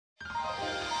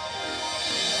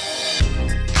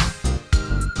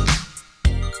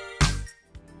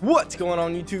What's going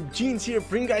on YouTube? Jeans here,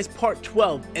 bring guys part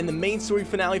 12 and the main story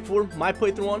finale for my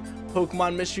playthrough on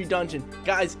Pokemon Mystery Dungeon.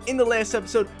 Guys, in the last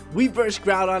episode, we versed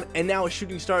Groudon and now a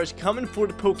shooting star is coming for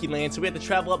the Pokeland, so we have to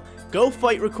travel up, go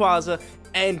fight Rayquaza,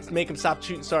 and make him stop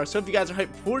shooting stars. So if you guys are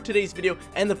hyped for today's video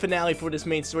and the finale for this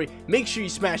main story, make sure you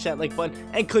smash that like button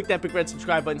and click that big red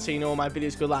subscribe button so you know when my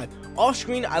videos go live. Off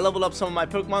screen, I leveled up some of my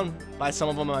Pokemon. By some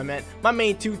of them, I meant my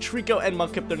main two, Trico and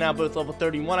Mudkip. They're now both level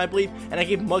 31, I believe, and I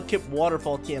gave Mudkip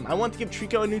Waterfall TM. I wanted to give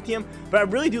Trico a new TM, but I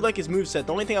really do like his moveset.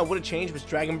 The only thing I would have changed was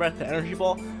Dragon Breath to Energy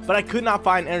Ball, but I could not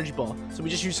find Energy Ball. So we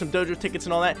just used some dojo tickets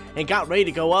and all that and got ready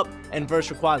to go up and verse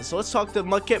Rayquaza. So let's talk to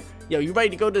Mudkip. Yo, you ready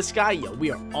to go to the sky? Yo,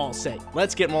 we are all set.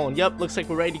 Let's get rolling. Yep, looks like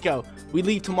we're ready to go. We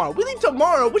leave tomorrow. We leave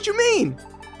tomorrow? What you mean?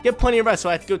 Get plenty of rest, so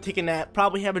I have to go take a nap,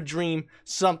 probably have a dream,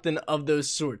 something of those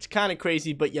sorts. Kind of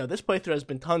crazy, but yo, this playthrough has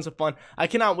been tons of fun. I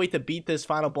cannot wait to beat this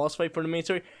final boss fight for the main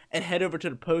story and head over to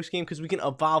the post game because we can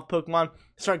evolve Pokemon,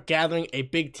 start gathering a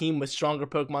big team with stronger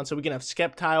Pokemon. So we can have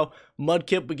Sceptile,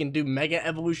 Mudkip, we can do Mega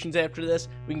Evolutions after this.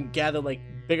 We can gather like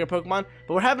bigger Pokemon,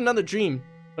 but we're having another dream,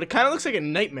 but it kind of looks like a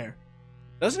nightmare.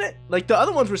 Doesn't it? Like the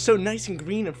other ones were so nice and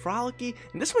green and frolicky,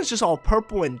 and this one's just all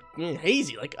purple and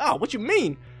hazy. Like, oh, what you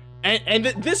mean? And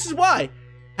this is why.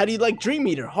 How do you like Dream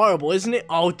Eater? Horrible, isn't it?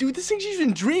 Oh, dude, this thing's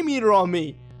using Dream Eater on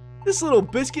me. This little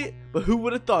biscuit. But who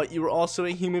would have thought you were also a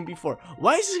human before?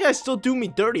 Why is this guy still doing me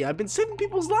dirty? I've been saving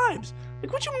people's lives.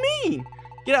 Like, what you mean?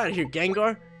 Get out of here,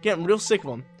 Gengar. Getting real sick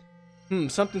of him.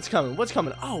 Something's coming. What's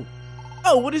coming? Oh,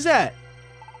 what is that?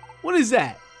 What is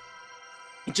that?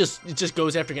 It just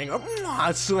goes after Gengar.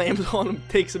 Slams on him,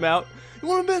 takes him out. You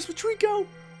want to mess with Trico?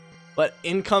 But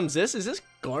in comes this. Is this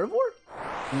Gardevoir?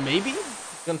 Maybe?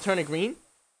 It's gonna turn it green?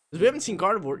 Because we haven't seen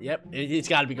Gardevoir. Yep, it's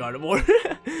gotta be Gardevoir.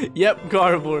 Yep,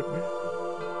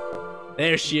 Gardevoir.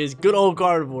 There she is. Good old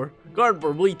Gardevoir.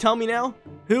 Gardevoir, will you tell me now?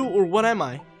 Who or what am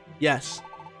I? Yes.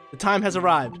 The time has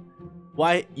arrived.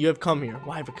 Why you have come here?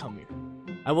 Why have I come here?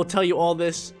 I will tell you all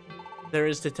this there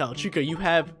is to tell. Trico, you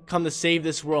have come to save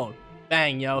this world.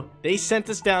 Bang, yo. They sent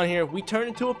us down here. We turned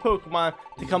into a Pokemon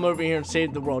to come over here and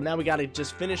save the world. Now we gotta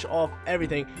just finish off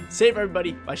everything. Save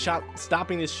everybody by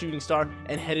stopping this shooting star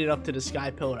and headed up to the Sky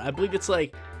Pillar. I believe it's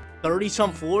like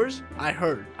 30-some floors. I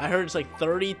heard it's like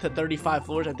 30 to 35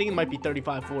 floors. I think it might be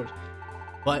 35 floors.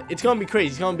 But it's gonna be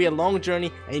crazy. It's gonna be a long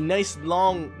journey. A nice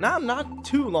long, not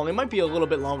too long. It might be a little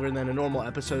bit longer than a normal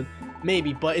episode.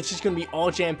 Maybe, but it's just gonna be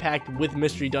all jam-packed with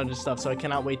Mystery Dungeon stuff. So I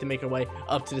cannot wait to make our way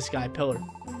up to the Sky Pillar.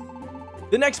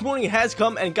 The next morning has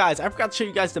come, and guys, I forgot to show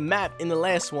you guys the map in the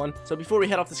last one. So before we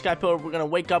head off the Sky Pillar, we're gonna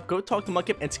wake up, go talk to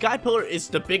Mudkip, and Sky Pillar is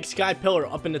the big Sky Pillar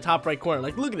up in the top right corner.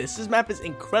 Like, look at this. This map is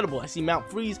incredible. I see Mount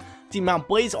Freeze, I see Mount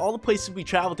Blaze, all the places we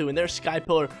travel to, and there's Sky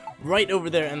Pillar right over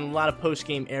there and a lot of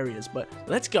post-game areas. But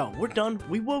let's go. We're done.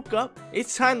 We woke up.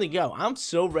 It's time to go. I'm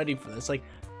so ready for this. Like,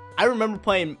 I remember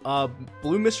playing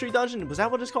Blue Mystery Dungeon. Was that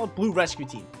what it's called? Blue Rescue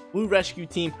Team. Blue Rescue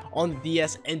Team on the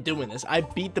DS and doing this. I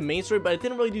beat the main story, but I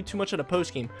didn't really do too much of the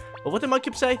post game. But what did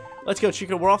Mudkip say? Let's go,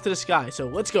 Trico. We're off to the sky. So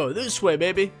let's go this way,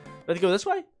 baby. Let's go this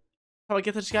way. How do I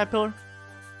get to the Sky Pillar?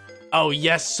 Oh,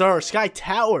 yes, sir. Sky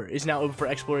Tower is now open for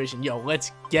exploration. Yo,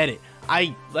 let's get it.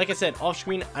 Like I said, off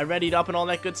screen, I readied up and all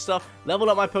that good stuff. Leveled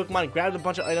up my Pokemon, grabbed a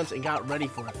bunch of items, and got ready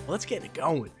for it. Let's get it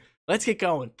going. Let's get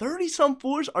going. 30-some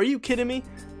floors? Are you kidding me?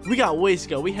 We got ways to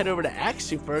go. We head over to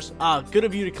Axu first. Good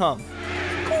of you to come.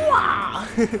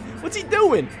 What's he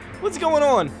doing? What's going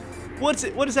on? What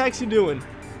is Axu doing?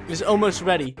 He's almost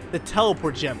ready. The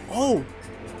teleport gem. Oh,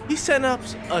 he's setting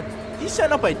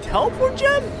up a teleport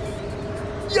gem?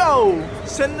 Yo,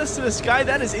 sending us to the sky?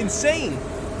 That is insane.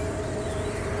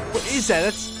 What is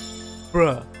that?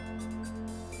 Bruh.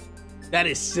 That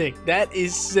is sick. That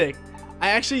is sick. I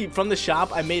actually, from the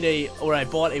shop, I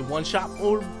bought a one-shot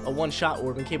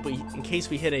orb in case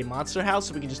we hit a monster house,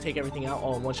 so we can just take everything out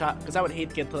all in one shot, because I would hate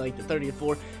to get to like the 30th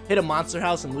floor, hit a monster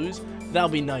house and lose. That'll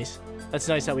be nice. That's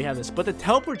nice that we have this. But the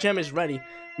teleport gem is ready.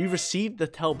 We received the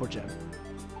teleport gem.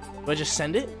 Do I just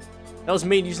send it? That was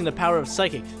made using the power of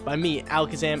Psychic by me,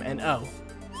 Alakazam, and O.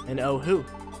 And O who?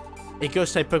 A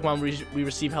ghost-type Pokemon we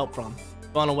receive help from.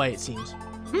 Gone away, it seems.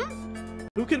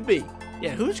 Who could it be?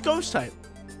 Yeah, who's ghost-type?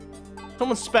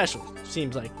 Someone special,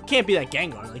 seems like. It can't be that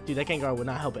Gengar. Like, dude, that Gengar would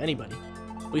not help anybody.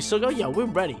 We still go? Yo, we're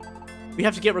ready. We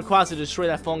have to get Rayquaza to destroy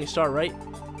that falling star, right?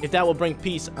 If that will bring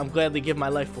peace, I'm gladly give my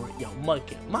life for it. Yo,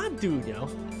 Mudkip. My dude, yo.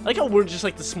 I like how we're just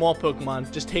like the small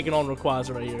Pokemon just taking on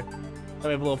Rayquaza right here. I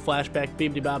have a little flashback.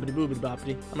 Bibbidi bobbidi boobidi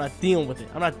bobbidi. I'm not dealing with it.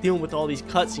 I'm not dealing with all these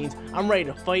cutscenes. I'm ready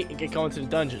to fight and get going to the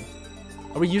dungeon.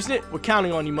 Are we using it? We're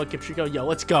counting on you, Mudkip Trico. Yo,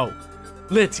 let's go.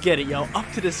 Let's get it, yo. Up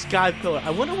to the Sky Pillar. I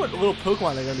wonder what little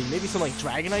Pokemon they're gonna be. Maybe some like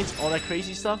Dragonites, all that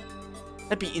crazy stuff.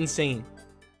 That'd be insane.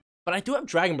 But I do have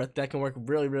Dragon Breath that can work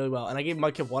really, really well. And I gave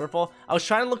Mudkip Waterfall. I was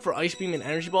trying to look for Ice Beam and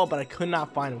Energy Ball, but I could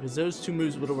not find them because those two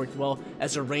moves would have worked well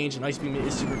as their range, and Ice Beam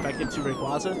is super effective to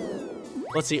Rayquaza.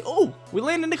 Let's see. Oh, we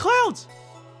land in the clouds.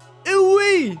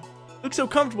 Ooh-wee. Looks so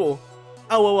comfortable.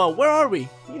 Oh, where are we?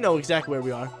 You know exactly where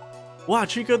we are. Wow,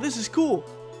 Trico, this is cool.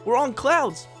 We're on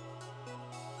clouds.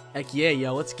 Heck yeah,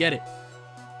 yo, let's get it.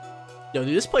 Yo,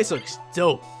 dude, this place looks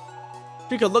dope.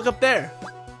 Trico, look up there.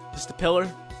 Just a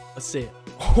pillar. Let's see it.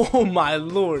 Oh my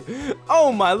lord.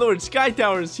 Oh my lord. Sky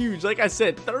Tower is huge. Like I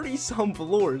said, 30-some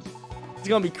floors. It's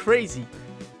gonna be crazy.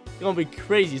 It's gonna be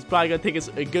crazy. It's probably gonna take us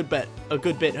a good bit.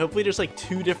 Hopefully there's like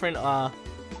 2 different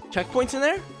checkpoints in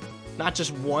there. Not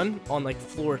just one on like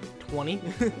floor 20.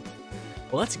 Well,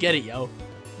 let's get it, yo.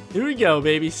 Here we go,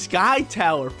 baby. Sky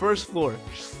Tower, first floor.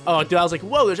 Oh, dude, I was like,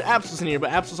 whoa, there's Absol's in here, but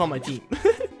Absol's on my team.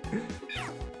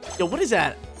 Yo, what is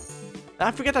that? I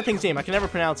forget that thing's name. I can never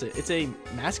pronounce it. It's a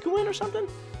masculine or something?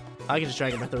 I can just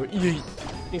drag it back through.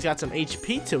 Thing's got some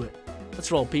HP to it.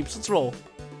 Let's roll, peeps. Let's roll.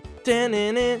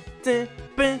 I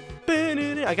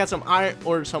got some iron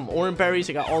or some orange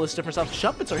berries. I got all this different stuff.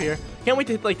 Shuppets are here. Can't wait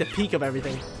to hit like the peak of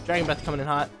everything. Dragon Breath coming in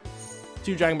hot.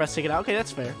 2 Dragon Breaths take it out. Okay,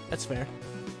 that's fair. That's fair.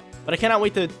 But I cannot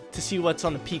wait to see what's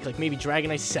on the peak. Like maybe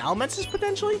Dragonite Salamence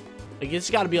potentially? Like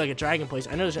it's got to be like a dragon place.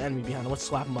 I know there's an enemy behind it. Let's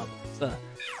slap him up.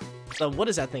 So what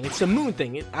is that thing? It's a moon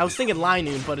thing. I was thinking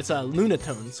Linoon, but it's a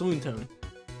Lunatone. It's a Lunatone.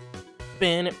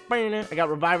 I got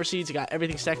Reviver Seeds. I got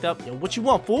everything stacked up. Yo, what you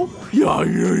want, fool? Yeah.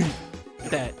 Look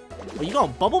at that. Oh, you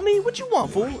gonna bubble me? What you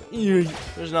want, fool? Yeah.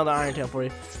 There's another Iron Tail for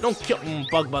you. Don't kill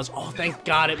Bug Buzz. Oh, thank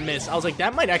God it missed. I was like,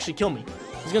 that might actually kill me.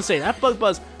 I was gonna say, that Bug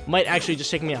Buzz might actually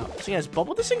just take me out. This thing has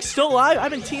bubble. This thing's still alive.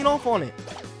 I've been teeing off on it.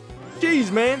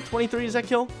 Jeez, man. 23, does that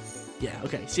kill? Yeah,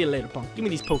 okay. See you later, punk. Give me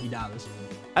these Poké Dollars.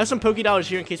 I have some Poké Dollars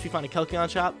here in case we find a Kelkion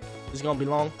shop. This is gonna be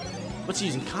long. What's he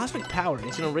using? Cosmic Power.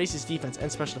 It's gonna raise his defense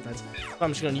and special defense. So I'm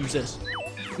just gonna use this.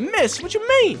 Miss? What you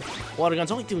mean? Water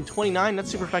Gun's only doing 29. That's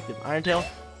super effective. Iron Tail.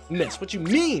 Miss. What you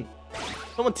mean?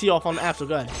 Someone tee off on Absol.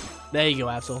 Go ahead. There you go,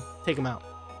 Absol. Take him out.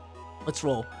 Let's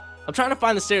roll. I'm trying to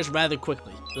find the stairs rather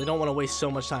quickly. I don't want to waste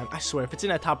so much time. I swear, if it's in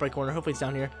that top right corner, hopefully it's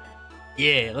down here.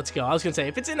 Yeah, let's go. I was gonna say,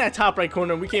 if it's in that top right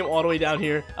corner and we came all the way down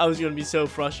here, I was gonna be so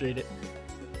frustrated.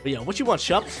 But yo, what you want,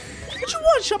 Shup? What you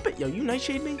want, Shup? Yo, you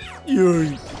Nightshade me?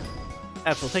 Yeah.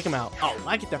 Absol, take him out. Oh,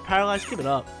 I get that paralyzed. Give it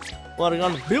up. Water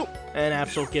Gun, boop. And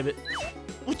Absol, give it.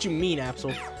 What you mean,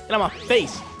 Absol? Get out my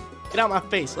face. Get out my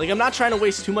face. Like, I'm not trying to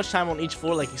waste too much time on each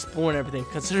floor, like exploring everything,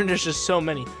 considering there's just so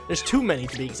many. There's too many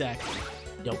to be exact.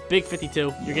 Yo, big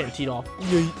 52. You're getting teed off.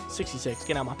 66.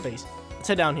 Get out my face. Let's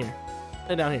head down here.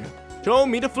 Head down here. Show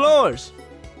me the floors.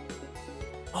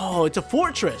 Oh, it's a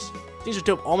fortress. These are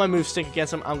dope. All my moves stick against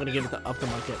them. I'm going to give it up to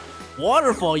Market.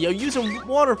 Waterfall. Yo, using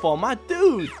Waterfall. My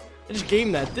dude. I just gave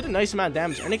him that. Did a nice amount of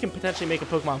damage. And it can potentially make a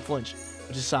Pokemon flinch,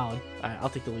 which is solid. All right, I'll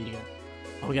take the lead again.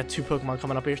 Oh, we got 2 Pokemon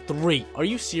coming up here. 3. Are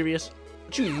you serious?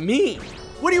 What you mean?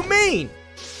 What do you mean?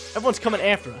 Everyone's coming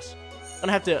after us. I'm going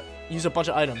to have to use a bunch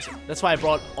of items. That's why I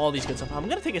brought all these good stuff. I'm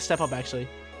going to take a step up, actually,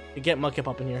 to get Mudkip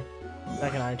up in here.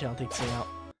 Back in Iron Tail, take this thing out.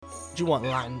 What you want,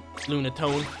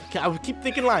 Lunatone? I keep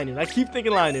thinking Linoon. I keep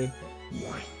thinking Linoon.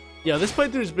 Yo, this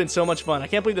playthrough has been so much fun. I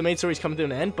can't believe the main story's coming to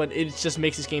an end, but it just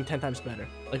makes this game 10 times better.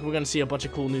 Like, we're going to see a bunch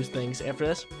of cool new things after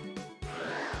this.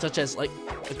 Such as, like,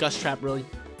 a Gust Trap, really.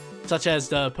 Such as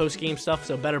the post-game stuff,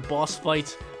 so better boss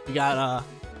fights. We got,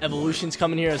 evolutions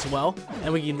coming here as well.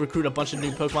 And we can recruit a bunch of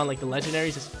new Pokemon, like the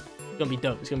legendaries. It's gonna be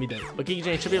dope. It's gonna be dope. But Geeky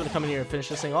Jane should be able to come in here and finish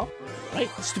this thing off. Right?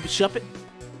 Stupid Shuppet.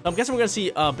 I'm guessing we're gonna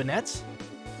see, Banette's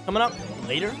coming up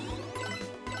later.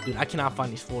 Dude, I cannot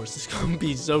find these floors. This is gonna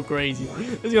be so crazy.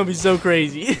 This is gonna be so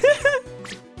crazy.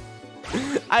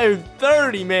 I have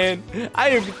 30, man. I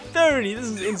have 30. This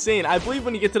is insane. I believe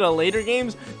when you get to the later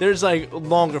games, there's like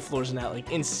longer floors than that,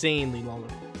 like insanely longer.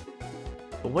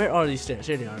 But where are these stairs?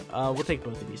 Here they are. We'll take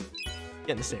both of these.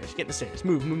 Get in the stairs. Get in the stairs.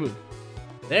 Move, move, move.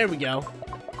 There we go.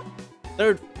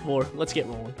 3rd floor. Let's get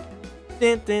rolling.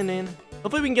 Dun, dun, dun.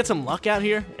 Hopefully we can get some luck out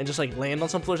here and just like land on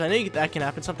some floors. I know that can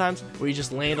happen sometimes, where you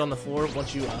just land on the floor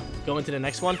once you go into the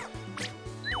next one.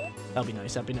 That'll be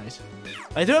nice. That'd be nice.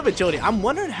 I do have agility. I'm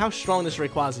wondering how strong this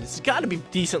Rayquaza is. It's got to be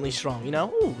decently strong, you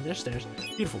know? Ooh, there's stairs.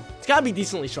 Beautiful. It's got to be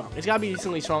decently strong. It's got to be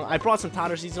decently strong. I brought some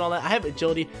Totter Seeds and all that. I have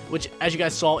agility, which, as you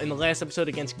guys saw in the last episode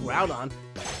against Groudon,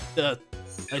 the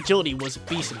agility was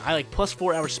beastin'. I like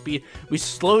 +4 hour speed. We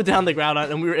slowed down the Groudon,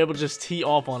 and we were able to just tee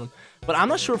off on him. But I'm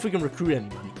not sure if we can recruit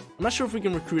anybody. I'm not sure if we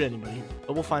can recruit anybody here,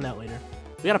 but we'll find out later.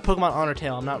 We got a Pokemon on our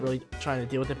tail. I'm not really trying to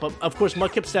deal with it, but of course,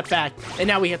 Mudkip stepped back, and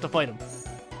now we have to fight him.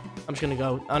 I'm just gonna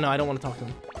go. Oh no, I don't want to talk to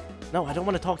him. No, I don't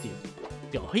want to talk to you.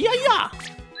 Go, yeah.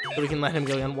 So we can let him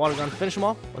go again. Water Gun, finish him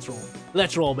off. Let's roll.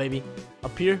 Let's roll, baby.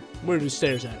 Up here? Where are the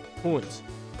stairs at? Points.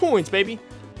 Points, baby.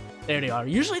 There they are.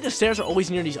 Usually the stairs are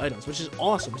always near these items, which is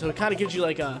awesome. So it kind of gives you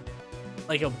like a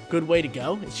good way to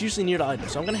go. It's usually near the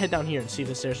items. So I'm gonna head down here and see if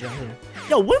the stairs are down here.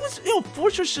 Yo,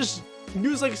 Fortress just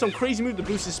used like some crazy move to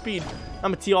boost his speed. I'm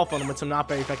gonna tee off on him with some not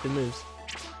very effective moves.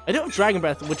 I do have Dragon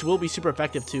Breath, which will be super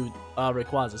effective to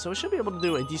Rayquaza, so it should be able to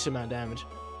do a decent amount of damage.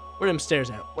 Where them stairs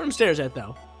at? Where them stairs at,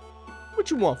 though? What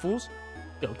you want, fools?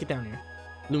 Go, get down here.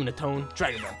 Luminatone,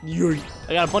 Dragon Breath.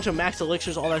 I got a bunch of max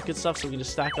elixirs, all that good stuff, so we can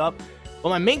just stack up. But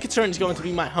my main concern is going to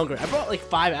be my hunger. I brought like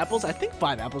 5 apples. I think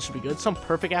 5 apples should be good. Some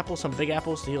perfect apples, some big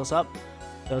apples to heal us up.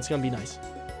 So it's going to be nice.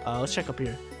 Let's check up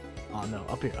here. Oh, no.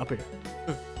 Up here. Up here.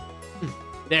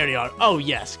 There they are. Oh,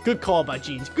 yes. Good call by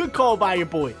Jeans. Good call by your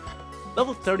boy.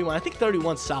 Level 31. I think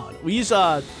 31's solid. We use,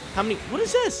 how many? What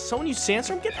is this? Someone use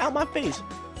Sandstorm? Get out my face.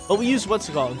 But we use, what's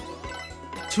it called?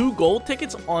 2 gold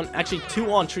tickets on, actually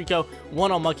 2 on Trico,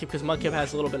 1 on Mudkip, because Mudkip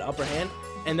has a little bit of upper hand.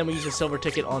 And then we use a silver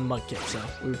ticket on Mudkip, so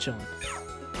we were chilling.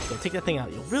 So take that thing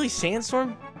out, yo. Really,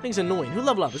 Sandstorm? Thing's annoying. Who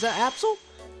leveled up? Is that Absol?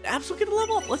 Did Absol get a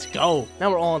level up? Let's go. Now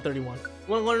we're all on 31. You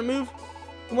want to learn a move?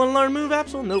 You want to learn a move,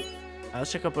 Absol? Nope.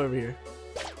 Let's check up over here.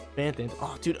 Phantom.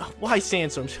 Oh, dude. Why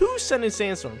Sandstorms? Who's sending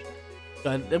Sandstorms?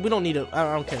 We don't need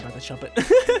I don't care about that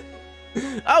Shuppet.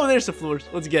 Oh, there's the floors.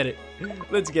 Let's get it.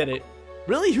 Let's get it.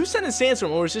 Really? Who's sending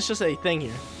Sandstorm? Or is this just a thing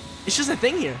here? It's just a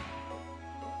thing here.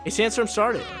 A Sandstorm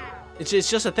started. It's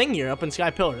just a thing here up in Sky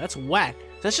Pillar. That's whack.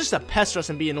 That's just to pester us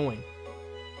and be annoying.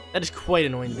 That is quite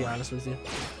annoying, to be honest with you.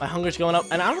 My hunger's going up.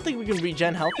 And I don't think we can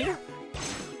regen health here.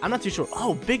 I'm not too sure.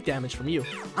 Oh, big damage from you.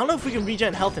 I don't know if we can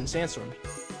regen health in Sandstorm.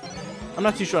 I'm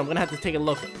not too sure. I'm going to have to take a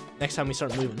look next time we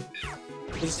start moving.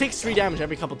 It takes 3 damage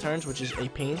every couple turns, which is a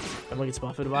pain. Everyone gets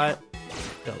buffeted by it.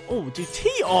 Go. Oh, dude.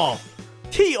 Tee off.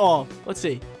 Tee off. Let's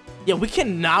see. Yeah, we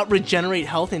cannot regenerate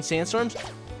health in Sandstorms.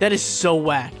 That is so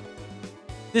whack.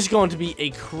 This is going to be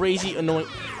a crazy, annoying...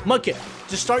 Mudkip,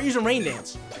 just start using Rain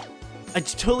Dance. I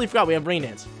totally forgot we have Rain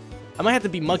Dance. I might have to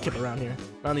be Mudkip around here,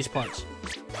 around these parts.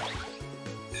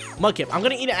 Mudkip, I'm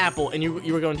going to eat an apple, and you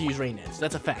were going to use Rain Dance.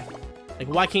 That's a fact. Like,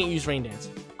 why can't you use Rain Dance?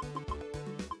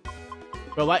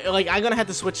 Bro, like, I'm going to have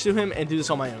to switch to him and do this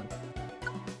on my own.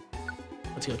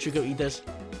 Let's go. Trico, eat this.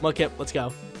 Mudkip, let's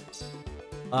go.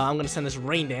 I'm going to send this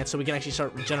Rain Dance so we can actually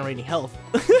start regenerating health.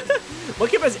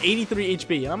 Mudkip has 83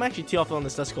 HP, and I'm actually tee off on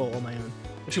this Dust Skull on my own.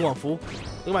 What you want, fool?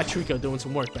 Look at my Trico doing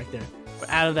some work back there. We're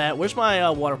out of that. Where's my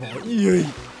waterfall? Yay.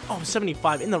 Oh,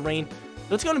 75 in the rain.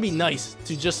 So it's going to be nice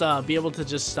to just be able to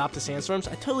just stop the Sandstorms.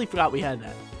 I totally forgot we had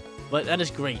that. But that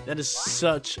is great. That is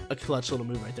such a clutch little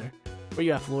move right there. Where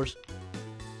you at, floors?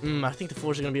 I think the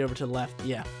floors are going to be over to the left.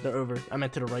 Yeah, they're over. I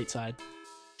meant to the right side.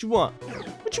 What you want?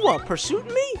 What you want? Pursuing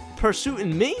me?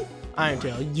 Pursuing me? Iron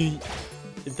Tail. Yeet.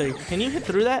 Can you hit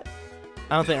through that?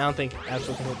 I don't think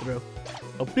Absol can hit through.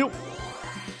 Oh, pew.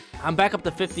 I'm back up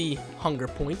to 50 hunger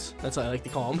points. That's what I like to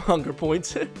call them. Hunger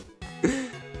points.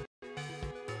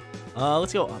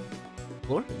 Let's go up.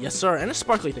 Floor? Yes, sir. And a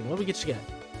sparkly thing. What do we get you get?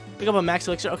 Pick up a max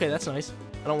elixir. Okay, that's nice.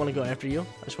 I don't want to go after you.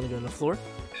 I just want to go to the floor.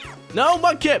 No,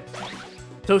 Mudkip!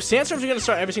 So Sandstorms are going to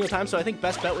start every single time, so I think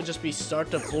best bet would just be start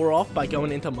the floor off by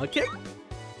going into Mudkip.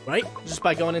 Right? Just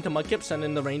by going into Mudkip, send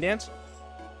in the Rain Dance.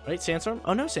 Right, Sandstorm?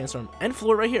 Oh, no, Sandstorm. And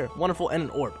floor right here. Wonderful, and an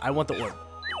orb. I want the orb.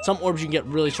 Some orbs you can get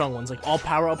really strong ones, like all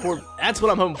power up orb. That's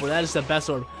what I'm hoping for. That is the best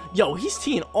orb. Yo, he's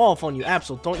teeing off on you,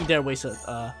 Absol. Don't you dare waste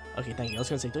a, okay, thank you. I was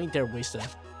going to say, don't you dare waste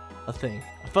a thing.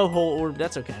 A faux hole orb,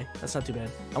 that's okay. That's not too bad.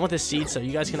 I want this seed so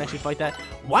you guys can actually fight that.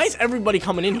 Why is everybody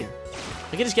coming in here?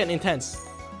 Like, it is getting intense.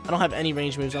 I don't have any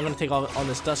range moves. I'm going to take off on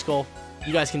this Dust Skull.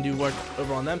 You guys can do work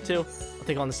over on them, too. I'll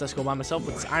take on this Dust Skull by myself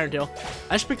with this Iron Tail.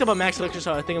 I just picked up a max elixir,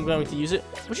 so I think I'm going to use it.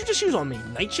 What'd you just use on me?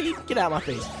 Nightshade? Get out of my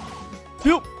face.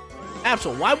 Poop!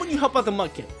 Absol, why wouldn't you help out the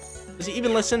Mudkip? Does he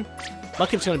even listen?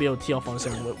 Mudkip's going to be able to tee off on this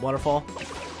waterfall.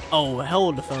 Oh,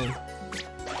 hold the phone.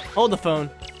 Hold the phone.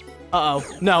 Uh-oh.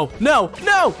 No, no,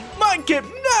 no! Mudkip,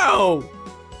 no!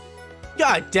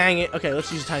 God dang it. Okay,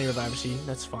 let's use a tiny reviver seed.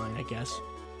 That's fine, I guess.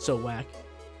 So whack.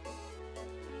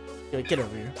 Get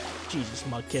over here. Jesus,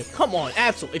 Mudkip. Come on,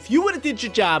 Absol. If you would have did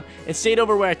your job and stayed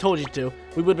over where I told you to,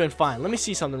 we would have been fine. Let me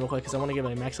see something real quick, because I want to give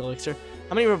it a max elixir.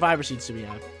 How many reviver seeds do we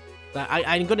have?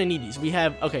 I'm gonna need these. We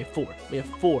have, okay, 4. We have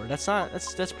 4. That's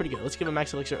pretty good. Let's give a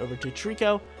max elixir over to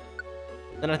Trico.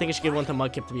 Then I think I should give one to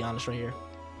Mudkip, to be honest, right here.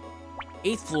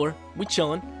 8th floor. We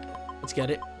chilling. Let's get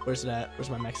it. Where's it at? Where's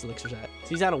my max elixirs at? So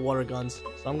he's out of water guns,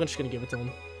 so I'm just gonna give it to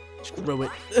him. Screw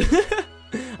it.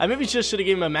 I maybe just should have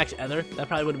given him a max ether. That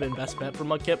probably would have been best bet for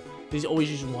Mudkip. He's always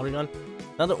using water gun.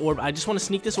 Another orb. I just want to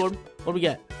sneak this orb. What do we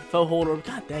get? Faux hold orb.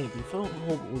 God dang it, dude. Faux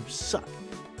hold orbs suck.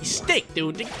 They stink,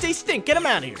 dude. They stink. Get him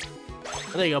out of here.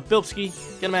 Oh, there you go. Bilpski.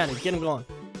 Get him out of here. Get him gone.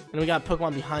 And we got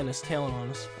Pokemon behind us, tailing on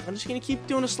us. I'm just gonna keep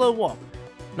doing a slow walk.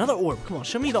 Another orb. Come on,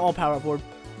 show me the all power up orb.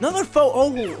 Another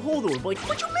hold orb. Like,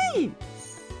 what you mean?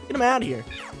 Get him out of here.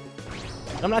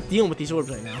 I'm not dealing with these orbs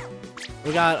right now.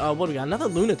 We got, what do we got? Another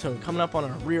Lunatone coming up on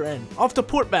our rear end. Off to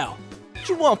Port Bow. What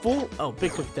you want, fool? Oh,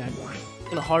 big quick attack.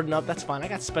 Gonna harden up. That's fine. I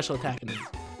got special attack in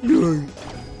me.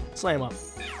 Slam up.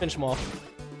 Finish him off.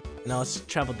 Now let's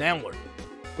travel downward.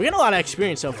 We're getting a lot of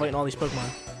experience, though, fighting all these Pokemon.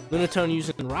 Lunatone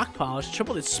using Rock Polish.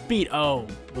 Tripled its speed. Oh,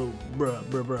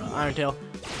 bruh. Iron Tail.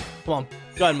 Come on.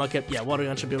 Go ahead, Mudkip. Yeah, Water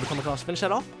Gun should be able to come across. Finish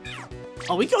that off.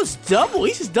 Oh, he goes double.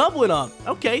 He's just doubling up.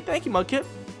 Okay, thank you, Mudkip.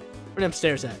 Where them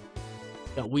stairs at?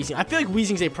 Got Weezing. I feel like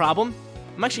Weezing's a problem.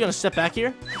 I'm actually going to step back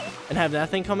here and have that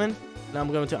thing come in. Now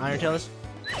I'm going to Iron Tailers.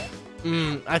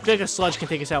 I feel like a Sludge can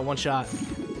take us out one shot.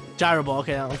 Gyro Ball.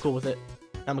 Okay, I'm cool with it.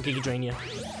 I'm going to Giga Drain you.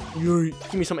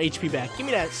 Give me some HP back. Give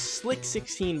me that Slick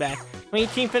 16 back. Can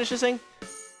you finish this thing?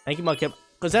 Thank you, Mudkip.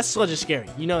 Because that Sludge is scary.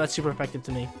 You know that's super effective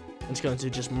to me. It's going to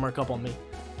just murk up on me.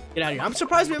 Get out of here. I'm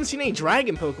surprised we haven't seen any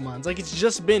Dragon Pokemons. Like, it's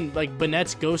just been, like,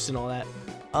 Banette's Ghost and all that.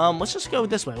 Let's just go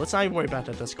this way. Let's not even worry about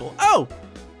that. That's cool. Oh!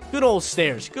 Good old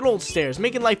stairs. Good old stairs.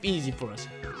 Making life easy for us.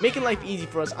 Making life easy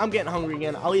for us. I'm getting hungry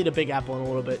again. I'll eat a big apple in a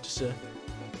little bit just to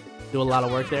do a lot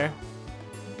of work there.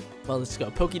 Well, let's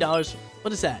go. Pokédollars.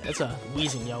 What is that? That's a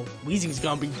Weezing, yo. Weezing's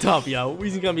gonna be tough, yo.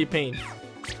 Weezing's gonna be a pain.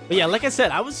 But yeah, like I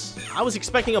said, I was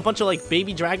expecting a bunch of like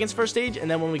baby dragons first stage, and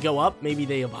then when we go up, maybe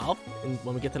they evolve. And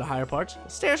when we get to the higher parts, the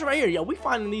stairs are right here, yo. We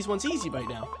finding these ones easy right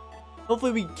now.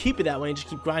 Hopefully we keep it that way and just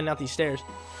keep grinding out these stairs.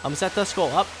 Is that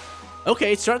Duskull up?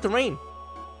 Okay, it's starting to rain.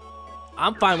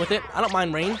 I'm fine with it. I don't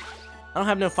mind rain. I don't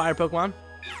have no fire Pokemon.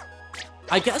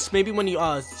 I guess maybe when you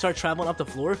start traveling up the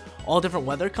floor, all different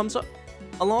weather comes up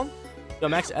along. Yo,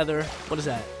 Max Ether. What is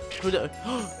that?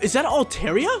 Is that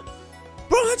Altaria?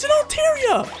 Bro, that's an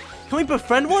Altaria! Can we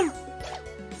befriend one?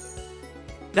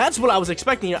 That's what I was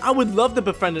expecting here. I would love to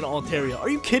befriend an Altaria. Are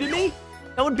you kidding me?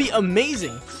 That would be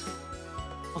amazing.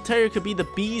 Altaria could be the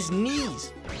bee's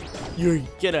knees.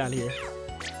 Get out of here.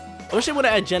 I wish they would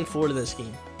have added Gen 4 to this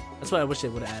game. That's what I wish they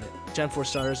would have added. Gen 4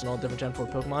 starters and all different Gen 4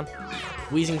 Pokemon.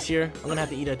 Weezing's here. I'm going to have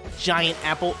to eat a giant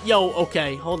apple. Yo,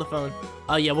 okay. Hold the phone.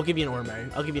 Yeah, we'll give you an Oranberry.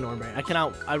 I'll give you an Oranberry.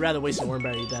 I'd rather waste an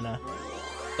Oranberry than a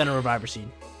Reviver Seed.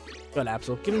 Go ahead,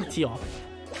 Absol. Give him the T off.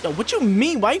 Yo, what you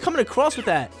mean? Why are you coming across with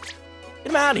that? Get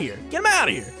him out of here. Get him out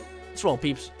of here. Let's roll,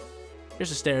 peeps. Here's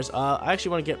the stairs. I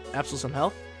actually want to get Absol some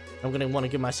health. I'm going to want to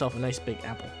give myself a nice big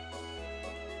apple.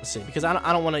 Let's see. Because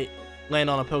I don't want to land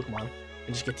on a Pokemon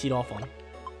and just get teed off on him.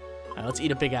 Alright, let's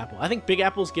eat a big apple. I think big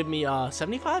apples give me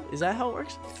 75. Is that how it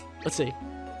works? Let's see.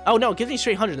 Oh, no. It gives me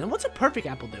straight 100. Then what's a perfect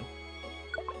apple do?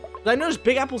 I know there's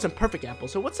big apples and perfect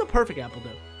apples. So what's a perfect apple do?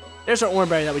 There's our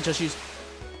Oranberry that we just used.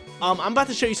 I'm about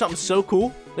to show you something so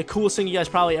cool. The coolest thing you guys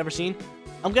probably ever seen.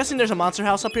 I'm guessing there's a monster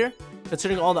house up here,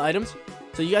 considering all the items.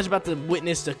 So you guys are about to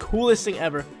witness the coolest thing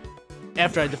ever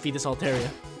after I defeat this Altaria.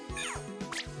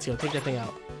 Let's go. Take that thing out.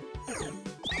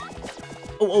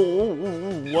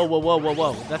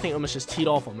 Whoa. That thing almost just teed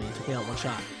off on me and took me out one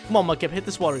shot. Come on, Mudkip. Hit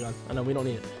this water gun. I know we don't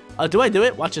need it. Do I do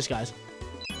it? Watch this, guys.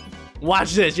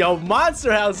 Watch this. Yo,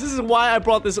 monster house. This is why I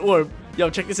brought this orb. Yo,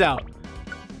 check this out.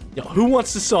 Yo, who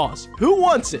wants the sauce? Who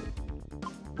wants it?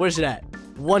 Where's it at?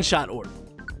 One-shot orb.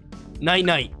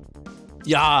 Night.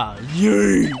 Yeah.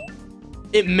 Yay.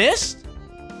 It missed?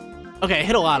 Okay, I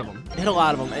hit a lot of them.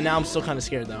 And now I'm still kind of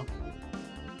scared, though.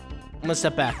 I'm gonna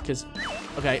step back, because...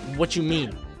 Okay, what you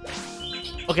mean?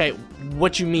 Okay,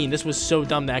 what you mean? This was so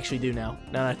dumb to actually do now.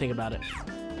 Now that I think about it.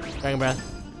 Dragon Breath.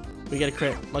 We get a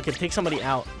crit. Mudkip, take somebody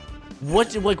out.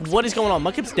 What is going on?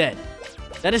 Mudkip's dead.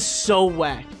 That is so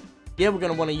whack. Yeah, we're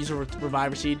gonna want to use a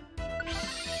Reviver Seed.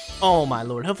 Oh my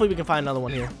lord. Hopefully we can find another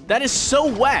one here. That is so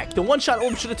whack. The one-shot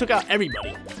orb should have took out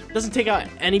everybody. Doesn't take out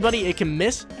anybody. It can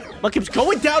miss. Mudkip's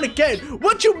going down again.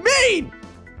 What you mean?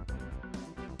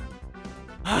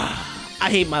 I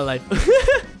hate my life.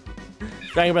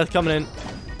 Dragon Breath coming in.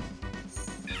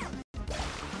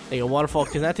 There you go, Waterfall.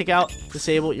 Can that take out?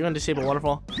 Disable. You're gonna disable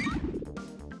Waterfall.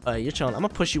 You're chilling. I'm gonna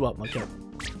push you up, Mudkip.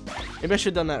 Maybe I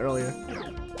should have done that earlier.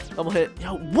 Double hit.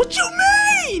 Yo, what you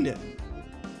mean?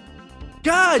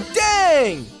 God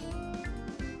dang!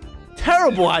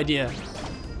 Terrible idea.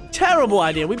 Terrible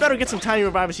idea. We better get some tiny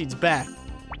Reviver Seeds back.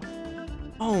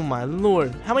 Oh my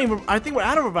lord. How many? I think we're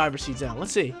out of Reviver Seeds now.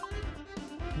 Let's see.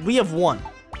 We have one.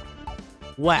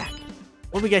 Whack.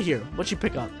 What do we got here? What you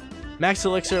pick up? Max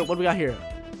Elixir. What do we got here?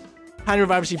 Tiny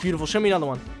Reviver Seed. Beautiful. Show me another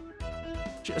one.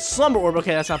 A Slumber Orb.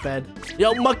 Okay, that's not bad.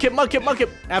 Yo, Mudkip.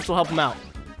 Apps will help him out.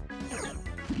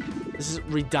 This is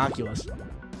ridiculous.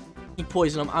 He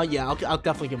poisoned him. Oh, yeah, I'll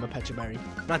definitely give him a Pecha Berry.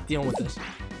 I'm not dealing with this.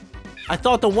 I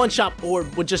thought the one-shot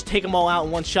orb would just take them all out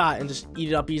in one shot and just eat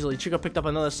it up easily. Chico picked up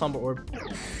another Slumber Orb.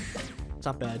 It's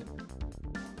not bad.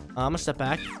 I'm gonna step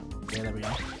back. Yeah, there we go.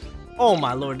 Oh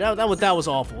my lord, that was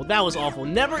awful. That was awful.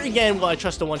 Never again will I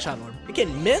trust a one-shot orb. It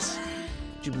can miss?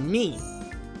 What do you mean?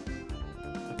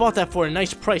 I bought that for a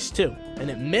nice price too, and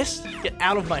it missed? Get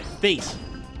out of my face.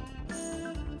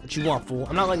 What you want, fool?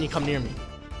 I'm not letting you come near me.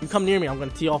 You come near me, I'm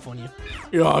gonna tee off on you.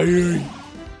 Yeah.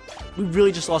 We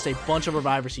really just lost a bunch of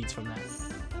reviver seeds from that.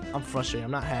 I'm frustrated.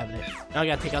 I'm not having it. Now I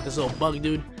gotta take out this little bug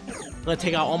dude. I'm gonna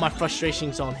take out all my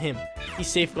frustrations on him. He's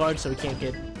safeguard, so he can't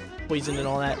get poisoned and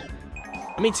all that.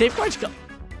 I mean, safeguards go.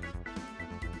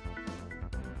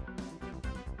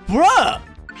 Bruh!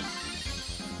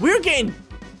 We're getting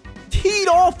teed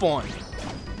off on.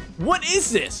 What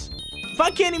is this? If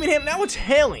I can't even handle, now it's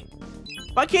hailing.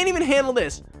 If I can't even handle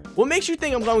this, what makes you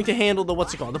think I'm going to handle the,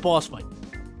 what's it called, the boss fight?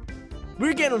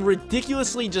 We're getting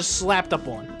ridiculously just slapped up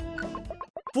on.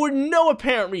 For no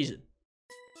apparent reason.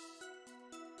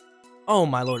 Oh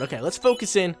my lord. Okay, let's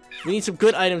focus in. We need some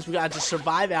good items. We gotta just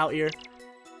survive out here.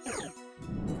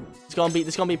 It's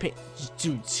gonna be pain.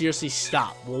 Dude, seriously,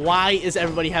 stop. Why is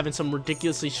everybody having some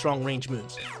ridiculously strong range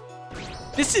moves?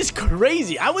 This is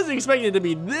crazy. I wasn't expecting it to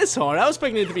be this hard. I was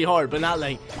expecting it to be hard, but not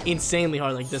like insanely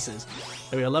hard like this is.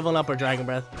 There we go, leveling up our Dragon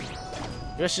Breath.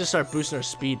 Maybe I should just start boosting our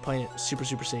speed, playing it super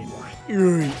safe.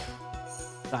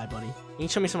 Die, buddy. Can you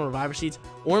show me some reviver seeds?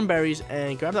 Orange berries,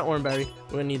 and grab that orange berry.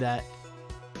 We're gonna need that.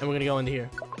 And we're gonna go into here.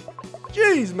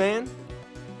 Jeez, man.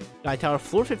 Guy tower,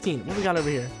 floor 15. What we got over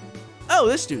here? Oh,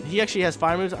 this dude. He actually has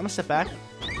fire moves. I'm gonna step back.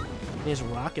 He has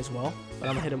rock as well, but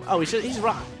I'm gonna hit him. Oh, he's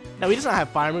rock. No, he does not have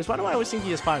fire moves. Why do I always think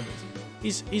he has fire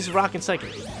moves? He's rock and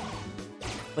psychic.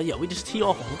 But yeah, we just tee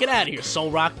off him. Get out of here, Soul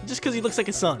Rock. Just because he looks like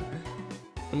a sun.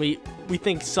 And we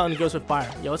think sun goes with fire.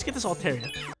 Yo, let's get this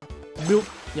Altaria. Boop.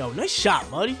 Yo, nice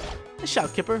shot, buddy. Nice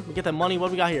shot, Kipper. We get that money. What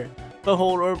do we got here? The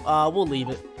hold orb. We'll leave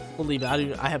it. We'll leave it.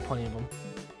 I have plenty of them.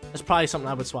 That's probably something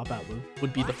I would swap out with.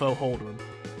 Would be the faux hold orb.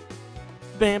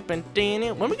 When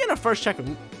we get our first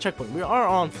checkpoint, we are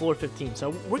on floor 15,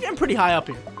 so we're getting pretty high up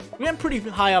here. We're getting pretty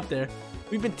high up there.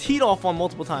 We've been teed off on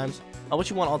multiple times. What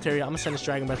you want, Altaria? I'm gonna send this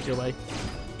Dragon Breath your way.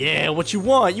 Yeah, what you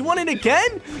want? You want it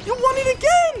again? You want it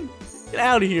again? Get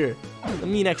out of here. The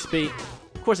mean XP.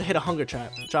 Of course, I hit a hunger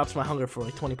trap. Drops my hunger for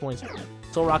like 20 points.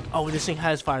 Soul Rock. Oh, this thing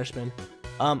has fire spin.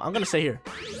 I'm gonna stay here.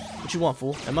 What you want,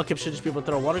 fool? And Mudkip should just be able to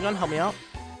throw a water gun. Help me out.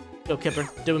 Go, Kipper.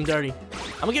 Do him dirty.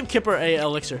 I'm gonna give Kipper a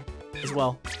elixir as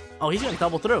well. Oh, he's gonna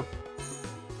double through.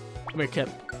 Come here, Kip.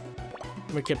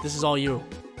 Come here, Kip. This is all you.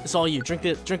 This is all you.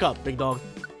 Drink up, big dog.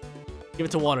 Give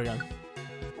it to water gun.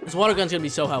 This water gun's gonna be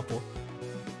so helpful.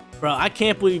 Bro, I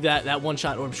can't believe that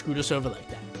one-shot orb screwed us over like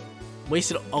that.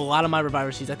 Wasted a lot of my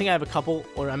reviver seeds. I think I have a couple,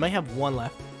 or I might have one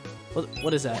left.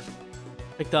 What is that?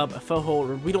 Picked up a faux hole.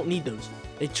 We don't need those.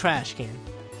 They trash can.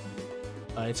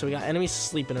 Alright, so we got enemies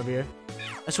sleeping over here.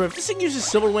 I swear, if this thing uses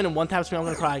Silver Wind and one-taps me, I'm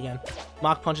gonna cry again.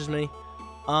 Mach punches me.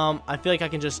 I feel like I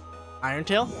can just Iron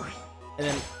Tail, and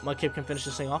then Mudkip can finish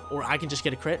this thing off, or I can just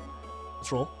get a crit.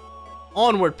 Let's roll.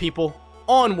 Onward, people.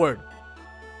 Onward.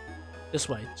 This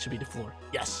way should be the floor.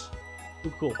 Yes.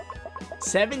 Ooh, cool.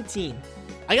 17.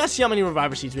 I gotta see how many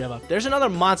reviver seeds we have up. There's another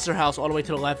monster house all the way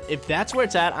to the left. If that's where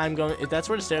it's at, if that's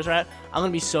where the stairs are at, I'm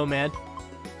gonna be so mad.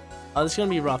 This is gonna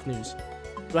be rough news.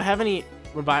 Do I have any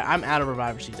reviver? I'm out of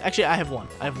reviver seeds. Actually, I have one.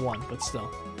 But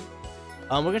still.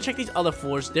 We're gonna check these other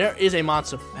floors. There is a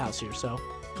monster house here, so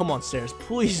come on, stairs.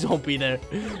 Please don't be there.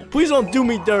 Please don't do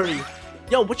me dirty.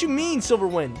 Yo, what you mean, Silver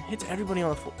Wind? Hits everybody on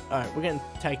the floor. All right, we're getting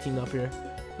tag teamed up here.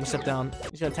 I'm gonna step down.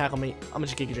 He's gonna tackle me. I'm gonna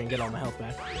just Giga Drain and get all my health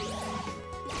back.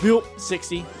 Boop,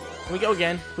 60. Here we go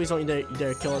again. Please don't you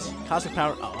dare kill us. Cosmic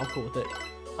Power. Oh, I'm cool with it.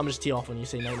 I'm gonna just tee off when you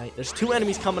say night-night. There's 2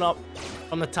 enemies coming up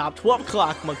from the top. 12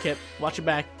 o'clock, Mudkip. Watch your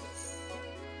back.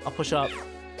 I'll push up.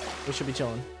 We should be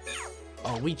chilling.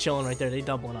 Oh, we chilling right there. They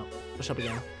doubling up. Push up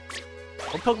again.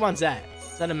 What Pokemon's that?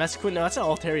 Is that a Mesquite? No, that's an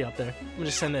Altaria up there. I'm gonna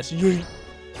just send this. Yeet.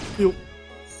 Boop.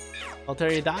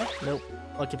 Altaria die? Nope.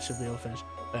 Mudkip should be able to finish.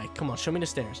 Alright, come on. Show me the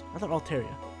stairs. I thought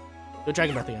Altaria. Go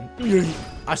Dragon Breath again. Yeet.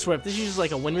 I swear, if this uses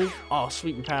like a wind move, oh,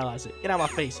 sweet, we paralyzed it. Get out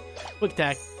of my face. Quick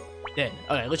attack. Dead.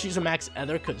 Okay, let's use a max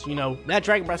ether, because, you know, that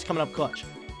Dragon Breath's coming up clutch.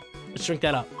 Let's drink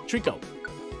that up. Trico.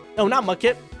 No, not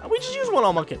Mudkip. We just used one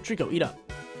on Mudkip. Trico, eat up.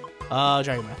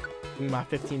 Dragon Breath. Give me my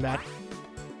 15 back.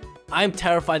 I'm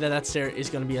terrified that stair is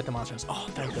going to be at the monster house. Oh,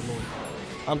 thank the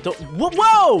Lord.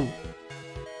 Whoa!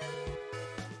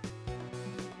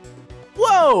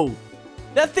 Whoa!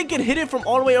 That thing can hit it from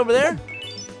all the way over there?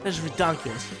 That's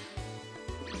ridiculous.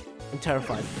 I'm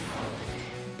terrified.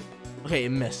 Okay, it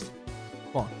missed.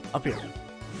 Come on, up here.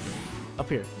 Up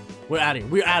here. We're out of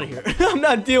here. We're out of here. I'm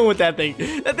not dealing with that thing.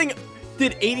 That thing,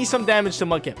 did 80 some damage to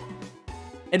Mudkip.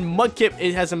 And Mudkip,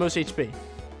 it has the most HP.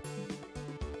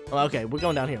 Oh, okay, we're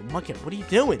going down here. Mudkip, what are you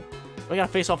doing? We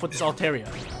gotta face off with this Altaria.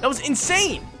 That was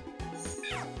insane!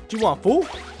 What you want, fool?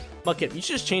 Mudkip, you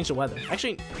should just change the weather.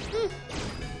 Actually,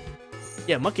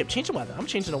 yeah, Mudkip, change the weather. I'm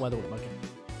changing the weather with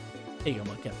Mudkip. Here you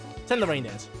go, Mudkip. Send the rain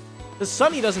dance. The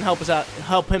Sunny doesn't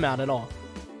help him out at all.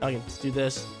 Now we can do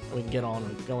this, and we can get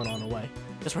on going on our way.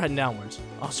 Guess we're heading downwards.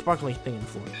 Oh, sparkling thing in the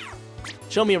floor.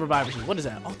 Show me a reviver seed. What is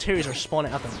that? Alterias are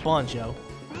spawning out the bunch, yo.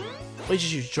 What did you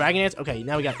just use? Dragon Dance? Okay,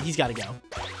 now he's got to go.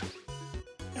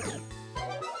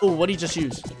 Oh, what did he just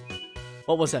use?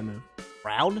 What was that move?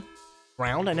 Round?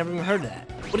 Round? I never even heard of that.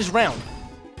 What is round?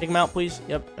 Take him out, please.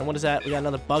 Yep. And what is that? We got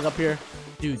another bug up here.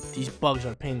 Dude, these bugs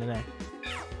are a pain in the neck.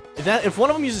 If one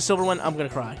of them uses Silver One, I'm gonna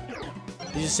cry.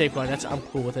 He's a safeguard. I'm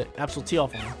cool with it. Absolute T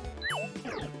off on him.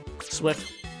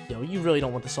 Swift. Yo, you really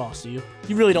don't want the sauce, do you?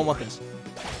 You really don't want this.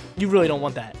 You really don't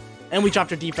want that. And we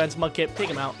dropped our defense. Mudkip, take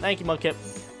him out. Thank you, Mudkip.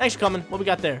 Thanks for coming. What we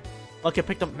got there? Mudkip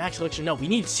picked up max elixir. No, we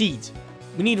need seeds.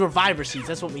 We need reviver seeds.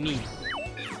 That's what we need.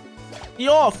 Get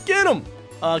off. Get him.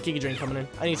 Giga Drain coming in.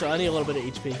 I need a little bit of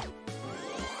HP.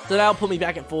 So that'll put me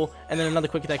back at full, and then another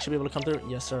quick attack should be able to come through.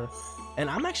 Yes, sir. And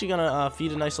I'm actually gonna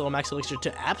feed a nice little max elixir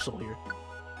to Absol here.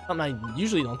 Something I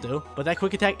usually don't do, but that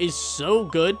quick attack is so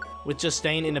good with just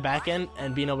staying in the back end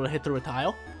and being able to hit through a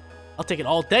tile. I'll take it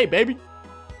all day, baby.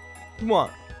 Come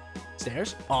on.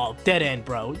 Stairs? Oh, dead end,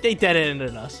 bro. They dead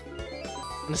ended us.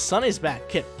 And the sun is back.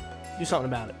 Kip, do something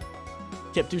about it.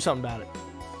 Kip, do something about it.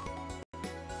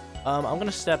 I'm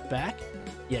gonna step back.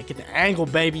 Yeah, get the angle,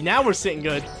 baby. Now we're sitting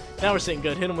good. Now we're sitting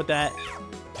good. Hit him with that.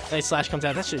 Nice slash comes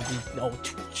out. That should be... Oh,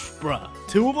 bruh.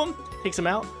 Two of them? Takes him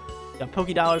out. Got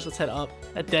Poké Dollars. Let's head up.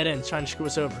 That dead end's trying to screw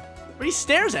us over. What are he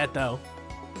stares at, though?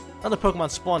 Another Pokemon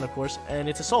spawned, of course, and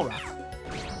it's a Soul Rock.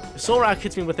 If Soul Rock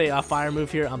hits me with a fire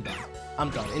move here, I'm done. I'm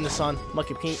done. In the sun.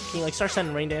 Mudkip, can you like start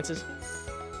sending rain dances?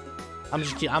 I'm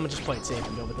gonna just play it safe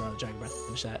and go with another Dragon Breath to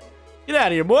finish that. Get out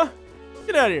of here, boy.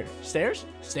 Get out of here. Stairs?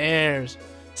 Stairs.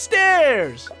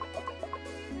 Stairs!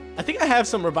 I think I have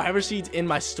some reviver seeds in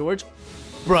my storage.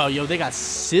 Bro, yo, they got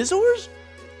scissors?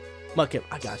 Mudkip,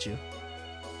 I got you.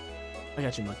 I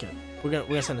got you, Mudkip. We're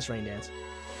gonna send this rain dance.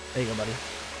 There you go, buddy.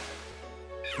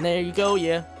 And there you go,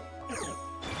 yeah.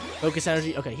 Focus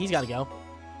energy. Okay, he's gotta go.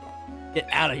 Get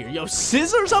out of here. Yo,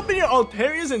 scissors up in here?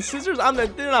 Altarias and scissors?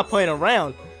 They're not playing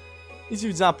around. These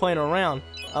dudes not playing around.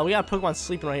 We got a Pokemon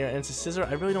sleeping right here, and it's a scissor.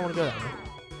 I really don't want to go that way.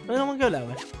 I really don't want to go that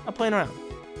way. I'm playing around.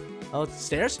 Oh, it's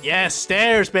stairs? Yes,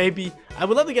 stairs, baby. I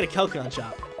would love to get a Kelkon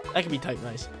shop. That could be type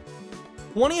nice.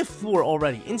 20th floor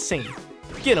already. Insane.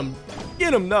 Get him.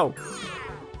 Get him. No.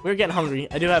 We're getting hungry.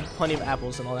 I do have plenty of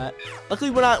apples and all that. Luckily,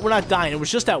 we're not dying. It was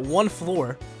just that one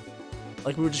floor.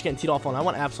 Like, we were just getting teed off on. I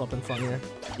want Absol up in front here.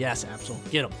 Yes, Absol.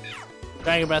 Get him.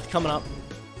 Dragon Breath coming up.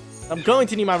 I'm going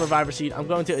to need my Reviver Seed. I'm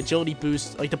going to Agility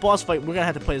Boost. Like, the boss fight, we're going to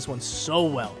have to play this one so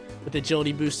well. With the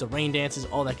Agility Boost, the Rain Dances,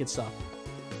 all that good stuff.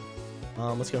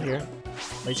 Let's go here.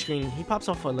 Light Screen. He pops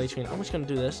off a Light Screen. I'm just going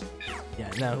to do this. Yeah,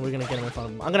 no, we're going to get him in front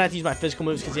of him. I'm going to have to use my physical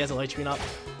moves because he has a Light Screen up.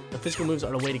 The physical moves are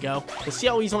the way to go. But see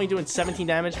how he's only doing 17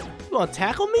 damage? You want to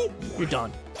tackle me? You're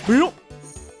done. See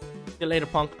you later,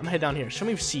 punk. I'm going to head down here. Show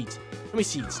me seeds. Show me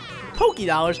seeds. Poké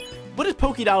Dollars. What does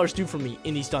Poké Dollars do for me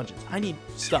in these dungeons? I need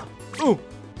stuff. Ooh.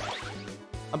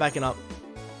 I'm backing up.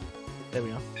 There we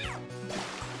go.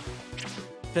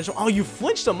 Finish him. Oh, you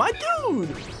flinched him. My dude.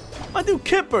 My dude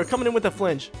Kipper coming in with a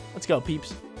flinch. Let's go,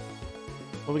 peeps.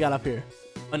 What we got up here?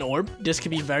 An orb. This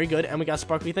could be very good. And we got a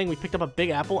sparkly thing. We picked up a big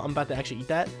apple. I'm about to actually eat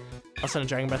that. I'll send a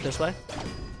Dragon Breath this way.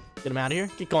 Get him out of here.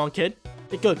 Get going, kid.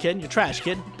 Get good, kid. You're trash,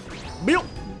 kid. Beep.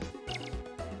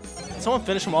 Someone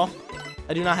finish him off.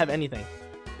 I do not have anything.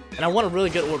 And I want a really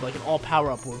good orb, like an all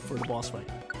power up orb for the boss fight.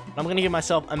 And I'm going to give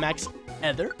myself a max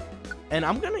ether. And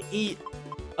I'm going to eat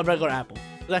a regular apple.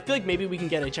 Because I feel like maybe we can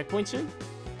get a checkpoint soon.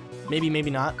 Maybe, maybe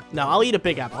not. No, I'll eat a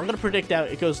big apple. I'm going to predict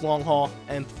that it goes long haul,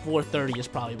 and 4:30 is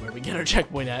probably where we get our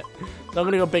checkpoint at. So I'm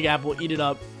going to go big apple, eat it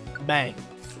up, bang.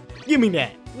 Give me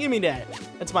that. Give me that.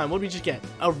 That's fine. What did we just get?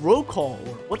 A roll call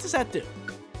orb. What does that do?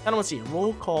 I don't want to see it.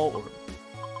 Roll call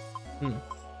orb.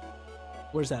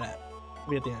 Where's that at?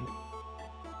 Maybe at the end.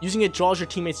 Using it draws your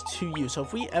teammates to you. So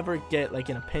if we ever get like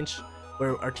in a pinch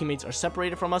where our teammates are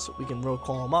separated from us, we can roll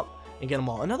call them up and get them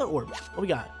all. Another orb. What we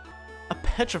got? A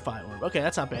petrify orb. Okay,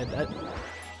 that's not bad.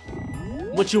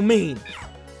 What you mean?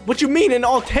 What you mean an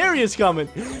Altaria's coming?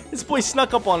 This boy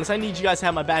snuck up on us. I need you guys to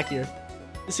have my back here.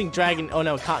 This thing dragon. Oh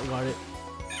no, cotton guarded.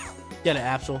 Get it,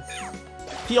 Absol.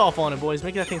 Pee off on it, boys.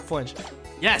 Make that thing flinch.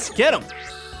 Yes, get him.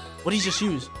 What did he just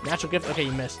use? Natural gift. Okay,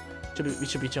 you missed. We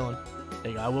should be chilling.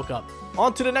 There you go. I woke up.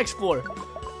 On to the next floor.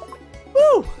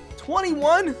 Woo!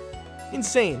 21.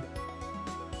 Insane.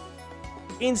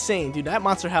 Insane, dude. That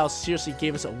monster house seriously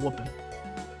gave us a whooping.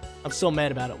 I'm so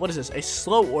mad about it. What is this? A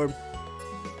slow orb.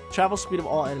 Travel speed of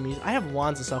all enemies. I have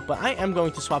wands and stuff, but I am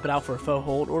going to swap it out for a faux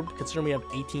hold orb, considering we have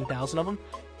 18,000 of them.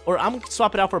 Or I'm going to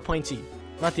swap it out for a plain seed.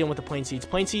 I'm not dealing with the plain seeds.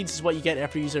 Plain seeds is what you get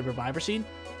after you use a reviver seed.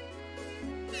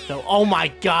 So, oh my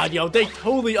god, yo. They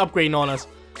totally upgrading on us.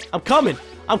 I'm coming.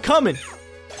 I'm coming.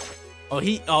 Oh,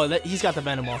 he's got the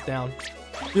venom off down.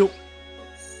 Yo.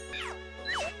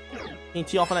 Can you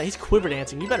tee off on that? He's quiver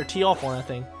dancing. You better tee off on that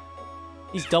thing.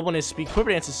 He's doubling his speed.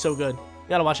 Quiver dance is so good. You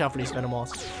gotta watch out for these venom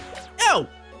balls. Ew!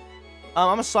 I'm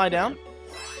gonna slide down.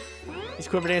 He's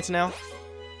quiver dancing now.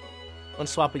 I'm gonna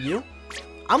swap with you.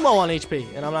 I'm low on HP,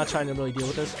 and I'm not trying to really deal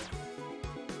with this.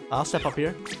 I'll step up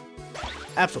here.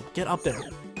 Absol, get up there.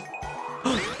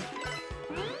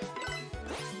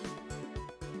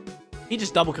 He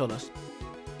just double killed us.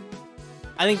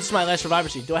 I think this is my last reviver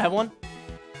seed. Do I have one?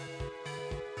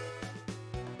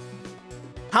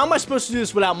 How am I supposed to do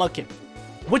this without Mudkip?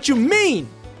 What you mean?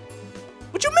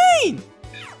 What you mean?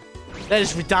 That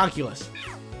is ridiculous.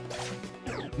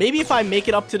 Maybe if I make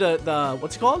it up to the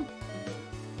what's it called?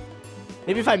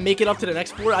 Maybe if I make it up to the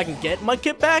next floor, I can get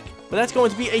Mudkip back. But that's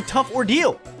going to be a tough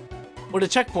ordeal. Or the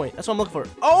checkpoint. That's what I'm looking for.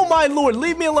 Oh my lord,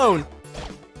 leave me alone.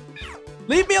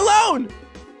 Leave me alone.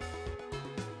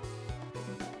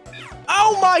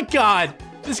 Oh my god.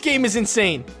 This game is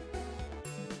insane.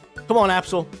 Come on,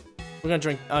 Absol. We're gonna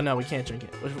drink. Oh no, we can't drink it.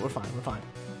 We're fine. We're fine.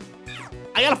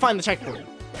 I gotta find the checkpoint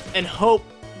and hope.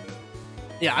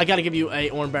 Yeah, I gotta give you a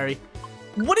orange berry.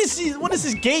 What is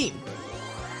this game?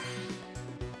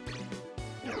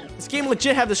 This game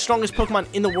legit have the strongest Pokemon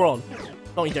in the world.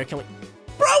 Don't you dare kill me,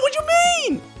 bro. What you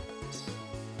mean?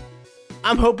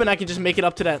 I'm hoping I can just make it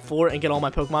up to that floor and get all my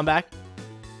Pokemon back.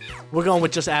 We're going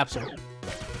with just Absol.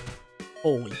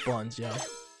 Holy buns, yo.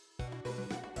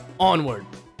 Onward.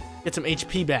 Get some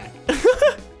HP back.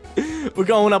 We're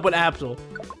going up with Absol.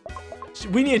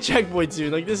 We need a checkpoint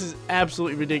soon. Like, this is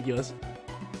absolutely ridiculous.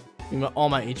 Give me all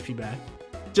my HP back.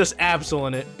 Just Absol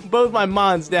in it. Both my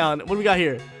Mons down. What do we got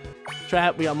here?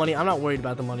 Trap. We got money. I'm not worried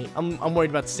about the money. I'm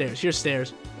worried about the stairs. Here's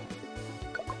stairs.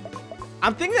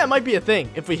 I'm thinking that might be a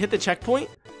thing. If we hit the checkpoint,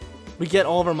 we get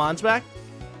all of our Mons back.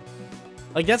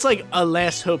 Like, that's like a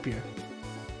last hope here.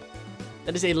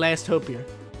 That is a last hope here.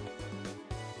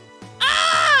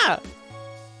 Ah!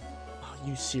 Oh,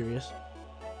 you serious?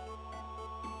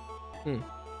 I'm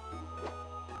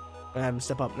gonna have him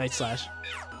step up. Night Slash.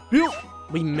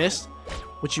 We missed?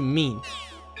 What you mean?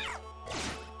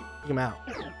 Take him out.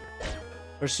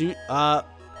 Pursuit. I'm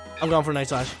going for Night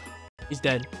Slash. He's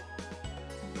dead.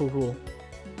 Cool.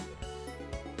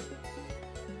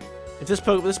 If this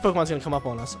Pokemon's gonna come up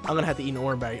on us, I'm gonna have to eat an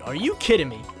orange berry. Are you kidding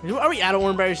me? Are we out of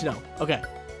orange berries? No. Okay.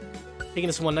 Taking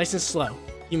this one nice and slow.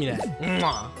 Give me that.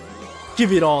 Mwah.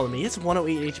 Give it all to me. It's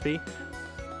 108 HP.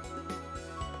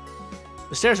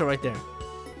 The stairs are right there.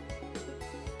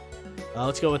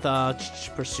 Let's go with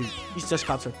Pursuit. These dust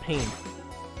cops are pain.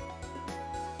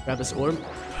 Grab this orb.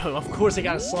 Of course I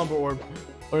got a slumber orb.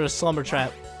 Or a slumber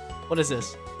trap. What is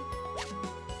this?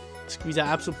 Squeeze out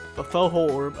absolute a faux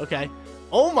hole orb. Okay.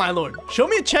 Oh my lord. Show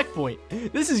me a checkpoint.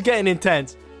 This is getting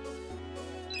intense.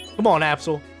 Come on,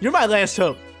 Absol. You're my last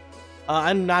hope.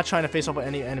 I'm not trying to face off with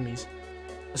any enemies.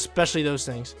 Especially those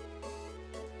things.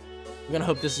 I'm gonna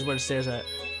hope this is where the stairs are at.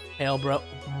 Hell, bro.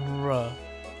 Bruh.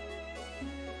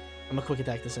 I'm gonna quick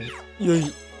attack this thing.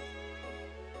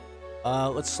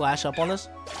 Let's slash up on this.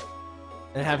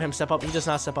 And have him step up. He does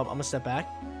not step up. I'm gonna step back.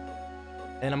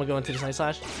 And I'm gonna go into this Night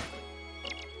Slash.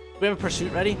 We have a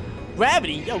Pursuit ready.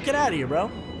 Gravity! Yo, get out of here, bro.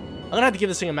 I'm gonna have to give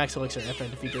this thing a max elixir after I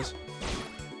defeat this.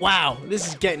 Wow, this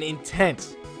is getting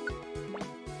intense.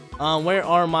 Where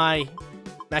are my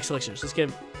max elixirs? Let's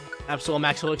give Absol a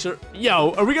max elixir.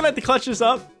 Yo, are we gonna have to clutch this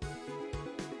up?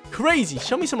 Crazy.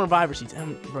 Show me some reviver seeds.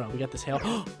 Bro, we got this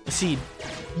hail. A seed.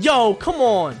 Yo, come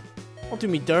on. Don't do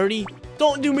me dirty.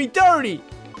 Don't do me dirty.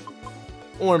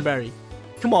 Orange berry.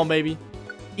 Come on, baby.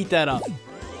 Eat that up.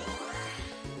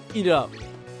 Eat it up.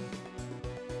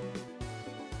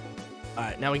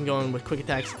 Alright, now we can go in with quick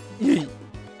attacks.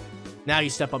 Now you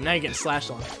step up. Now you're getting slashed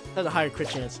on. That's a higher crit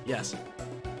chance. Yes.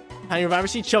 Tiny reviver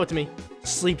seed? Show it to me.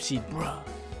 Sleep seed. Bruh.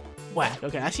 Whack.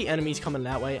 Okay, I see enemies coming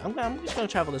that way. I'm just gonna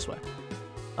travel this way.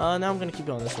 Now I'm gonna keep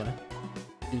going this way.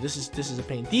 Dude, this is a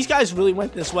pain. These guys really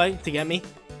went this way to get me.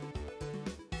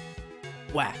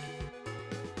 Whack.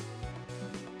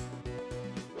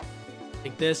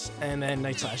 Take this and then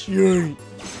Night Slash. Yay.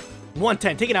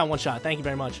 110. Take it out one shot. Thank you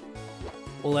very much.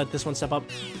 We'll let this one step up.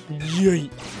 Yay.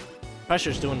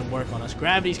 Pressure's doing the work on us.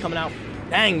 Gravity's coming out.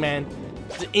 Dang, man.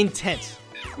 It's intense.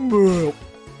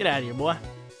 Get out of here, boy.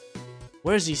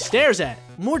 Where's these stairs at?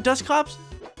 More Dusclops?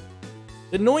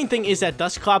 The annoying thing is that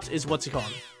Dusclops is what's it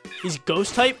called? He's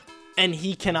ghost type, and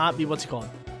he cannot be what's it called?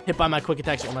 Hit by my quick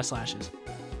attacks or my slashes.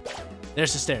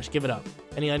 There's the stairs. Give it up.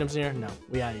 Any items in here? No.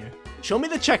 We out of here. Show me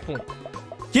the checkpoint.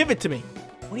 Give it to me.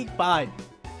 25.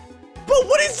 But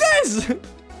what is this?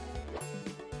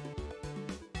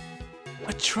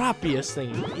 A Tropius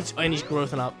thing. And he's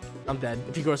growing up. I'm dead.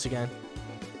 If he grows again.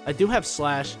 I do have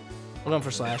Slash. I'm going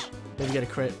for Slash. Maybe get a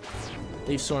crit.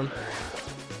 Leaf Storm.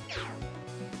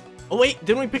 Oh, wait.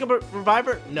 Didn't we pick up a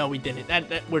Reviver? No, we didn't.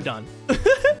 We're done.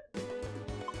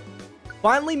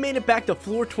 Finally made it back to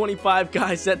floor 25,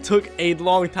 guys. That took a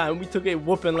long time. We took a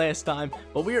whooping last time.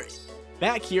 But we're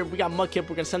back here. We got Mudkip.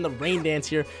 We're going to send the Rain Dance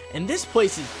here. And this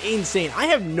place is insane. I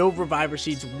have no Reviver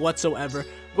Seeds whatsoever.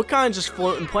 We're kind of just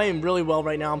floating, playing really well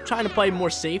right now. I'm trying to play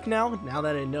more safe now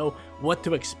that I know what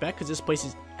to expect, because this place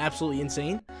is absolutely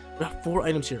insane. We got 4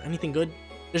 items here. Anything good?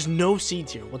 There's no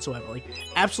seeds here whatsoever. Like,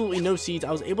 absolutely no seeds.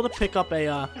 I was able to pick up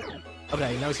a,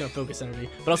 okay, now he's going to focus energy.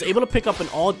 But I was able to pick up an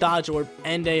all dodge orb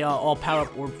and a all power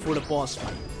up orb for the boss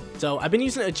fight. So I've been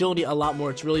using agility a lot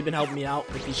more. It's really been helping me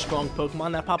out with these strong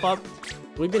Pokemon that pop up.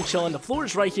 We've been chilling. The floor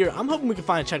is right here. I'm hoping we can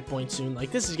find a checkpoint soon.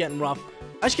 Like, this is getting rough.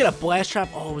 I just get a blast trap.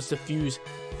 Oh, it was defused.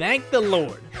 Thank the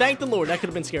Lord. Thank the Lord. That could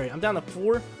have been scary. I'm down to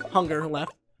 4 hunger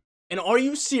left. And are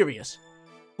you serious?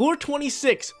 Floor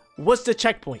 26 was the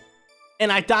checkpoint.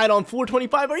 And I died on floor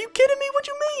 25. Are you kidding me? What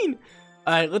you mean?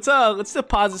 Alright, let's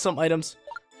deposit some items.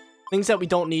 Things that we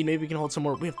don't need. Maybe we can hold some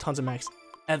more. We have tons of max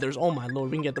ethers. Oh my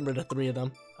lord. We can get rid of 3 of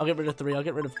them. I'll get rid of 3. I'll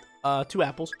get rid of 2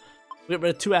 apples. We'll get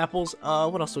rid of 2 apples.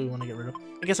 What else do we want to get rid of?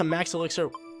 I guess a max elixir.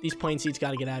 These plain seeds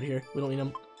got to get out of here. We don't need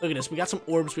them. Look at this. We got some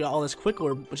orbs. We got all this quick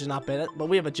orb, which is not bad. But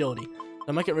we have agility. So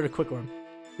I might get rid of quick orb.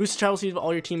 Boost the travel speed of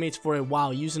all your teammates for a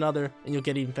while. Use another, and you'll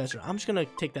get even faster. I'm just going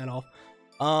to take that off.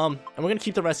 And we're going to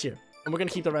keep the rest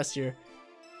here.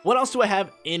 What else do I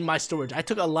have in my storage? I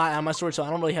took a lot out of my storage, so I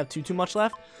don't really have too much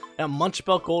left. I got Munch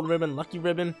Belt, Gold Ribbon, Lucky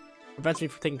Ribbon. Prevents me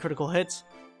from taking critical hits.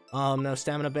 No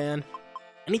Stamina Band.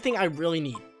 Anything I really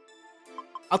need.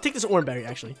 I'll take this Oranberry,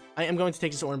 actually. I am going to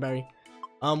take this Oranberry.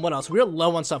 What else? We're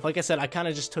low on stuff. Like I said, I kind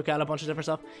of just took out a bunch of different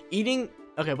stuff. Eating...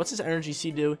 Okay, what's this Energy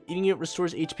Seed do? Eating it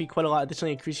restores HP quite a lot.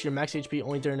 Additionally, increases your max HP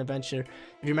only during an adventure.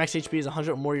 If your max HP is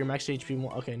 100 or more, your max HP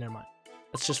more... Okay, never mind.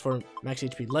 That's just for max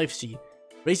HP. Life Seed.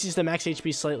 Raises the max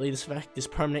HP slightly. This effect is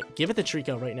permanent. Give it to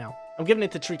Trico right now. I'm giving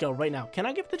it to Trico right now. Can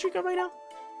I give it to Trico right now?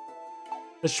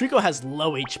 Because Trico has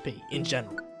low HP in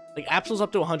general. Like, Absol's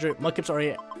up to 100. Mudkip's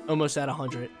already almost at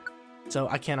 100. So,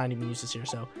 I cannot even use this here.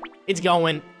 So, it's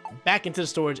going back into the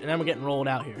storage, and then we're getting rolled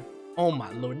out here. Oh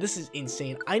my lord, this is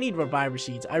insane. I need Reviver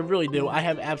Seeds. I really do. I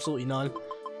have absolutely none.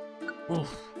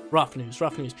 Oof. Rough news,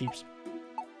 peeps.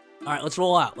 Alright, let's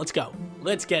roll out. Let's go.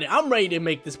 Let's get it. I'm ready to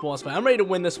make this boss fight. I'm ready to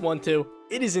win this one, too.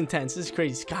 It is intense. This is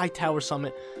crazy. Sky Tower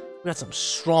Summit. We got some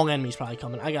strong enemies probably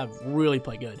coming. I gotta really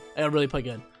play good.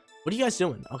 What are you guys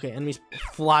doing? Okay, enemies.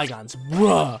 Flygons.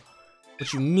 Bruh.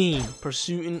 What you mean?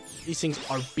 Pursuing. These things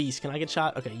are beasts. Can I get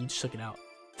shot? Okay, you just took it out.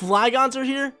 Flygons are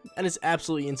here, and it's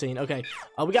absolutely insane. Okay,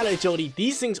 we got agility.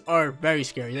 These things are very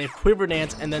scary. They have Quiver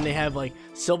Dance, and then they have, like,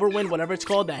 Silver Wind, whatever it's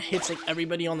called, that hits, like,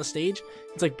 everybody on the stage.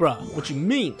 It's like, bruh, what you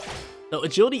mean? So,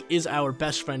 agility is our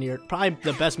best friend here. Probably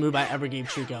the best move I ever gave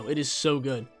Trico. It is so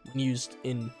good when used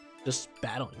in just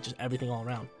battling, just everything all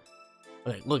around.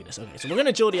 Okay, look at this. Okay, so we're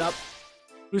gonna agility up,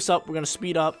 boost up, we're gonna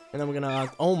speed up, and then we're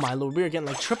gonna, oh my lord, we are getting,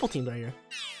 like, triple teamed right here.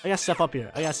 I gotta step up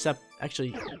here. I gotta step,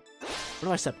 actually... Where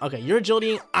do I step? Okay, you're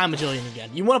agility. I'm agility again.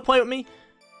 You want to play with me?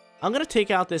 I'm going to take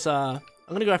out this, I'm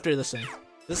going to go after this thing.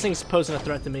 This thing's posing a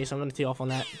threat to me, so I'm going to tee off on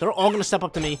that. They're all going to step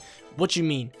up to me. What you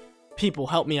mean? People,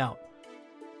 help me out.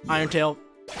 Iron Tail,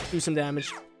 do some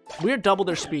damage. We're double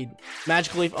their speed.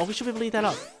 Magic Leaf. Oh, we should be able to eat that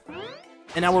up.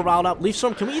 And now we're riled up. Leaf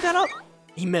Storm, can we eat that up?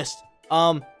 He missed.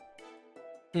 I'm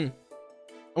going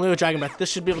to go Dragon Breath. This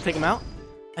should be able to take him out.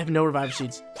 I have no Reviver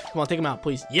Seeds. Come on, take them out,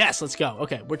 please. Yes, let's go.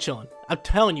 Okay, we're chilling. I'm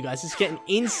telling you guys, it's getting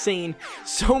insane.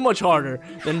 So much harder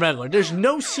than regular. There's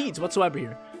no seeds whatsoever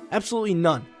here. Absolutely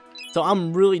none. So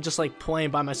I'm really just, like,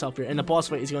 playing by myself here. And the boss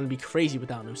fight is going to be crazy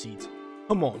without no seeds.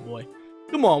 Come on, boy.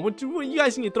 Come on. What you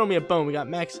guys need to throw me a bone. We got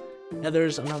max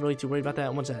ethers. I'm not really too worried about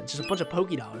that. What's that? Just a bunch of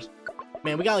Pokédollars.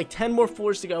 Man, we got, like, 10 more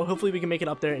floors to go. Hopefully we can make it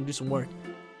up there and do some work.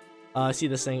 See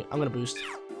this thing. I'm going to boost.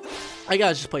 I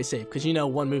gotta just play safe, because you know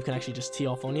one move can actually just tee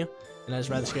off on you, and that is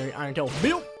rather scary. Iron Tail,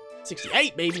 boop!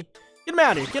 68, baby! Get him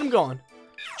out of here, get him going!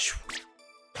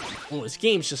 Oh, this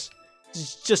game's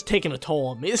just taking a toll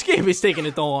on me. This game is taking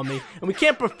a toll on me, and we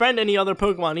can't befriend any other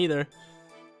Pokemon either.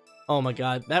 Oh my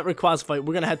god, that Rayquaza fight,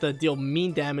 we're gonna have to deal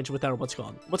mean damage with our what's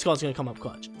called is gonna come up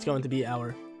clutch. It's going to be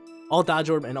our all Dodge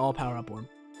Orb and all Power Up Orb.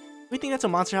 we think that's a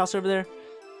monster house over there?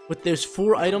 With those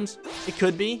 4 items? It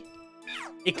could be.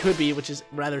 It could be, which is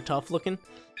rather tough looking.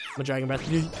 I'm a Dragon Breath.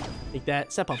 Take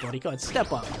that. Step up, buddy. Go ahead.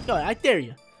 Step up. Go ahead. I dare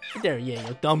you. I dare you. Yeah,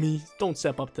 you dummy. Don't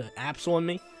step up to Absol on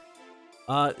me.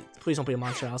 Please don't be a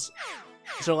monster house.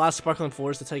 Is there a lot of sparkling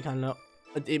floors? That's how you kind of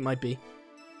know. It might be.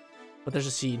 But there's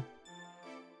a seed.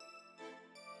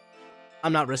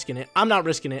 I'm not risking it. I'm not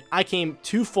risking it. I came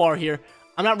too far here.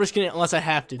 I'm not risking it unless I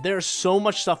have to. There's so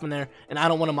much stuff in there, and I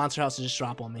don't want a monster house to just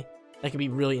drop on me. That could be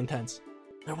really intense.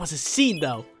 There was a seed,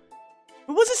 though.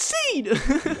 There was a seed!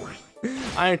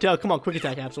 Iron Tail, come on, quick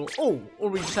attack, Absol. Oh, or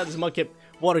we just had this Mudkip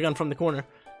water gun from the corner.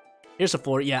 Here's a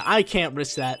floor. Yeah, I can't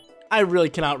risk that. I really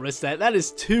cannot risk that. That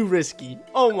is too risky.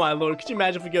 Oh my lord, could you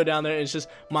imagine if we go down there and it's just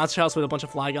monster house with a bunch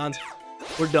of Flygons?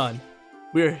 We're done.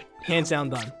 We're hands down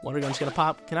done. Water gun's gonna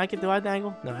pop. Can I get the wide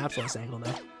angle? No, Absol's angle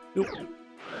though. Nope.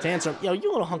 Sandstorm. Yo,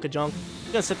 you little hunk of junk.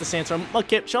 I'm gonna set the Sandstorm.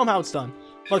 Mudkip, show him how it's done.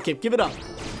 Mudkip, give it up.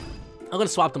 I'm gonna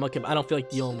swap the Mudkip. I don't feel like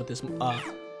dealing with this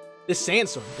this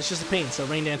Sandstorm. It's just a pain, so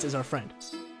Rain Dance is our friend.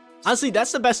 Honestly,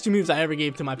 that's the best 2 moves I ever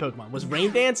gave to my Pokemon, was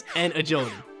Rain Dance and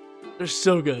Agility. They're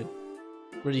so good.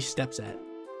 Where are these steps at?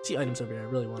 I see items over here. I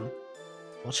really want them.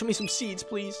 Well, show me some seeds,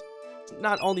 please.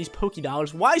 Not all these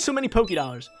Poké-Dollars. Why so many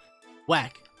Poké-Dollars?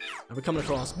 Whack. Now we're coming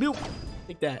across. Boop.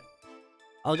 Take that.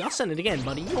 I'll send it again,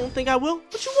 buddy. You don't think I will?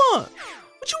 What you want?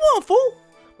 What you want, fool?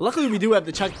 But luckily, we do have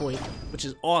the checkpoint, which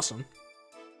is awesome.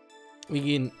 We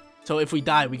can... So if we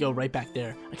die, we go right back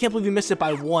there. I can't believe we missed it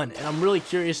by 1, and I'm really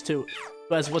curious to...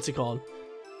 What's it called?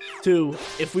 To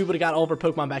if we would have got all of our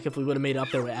Pokemon back if we would have made it up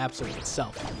there with Absol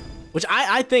itself. Which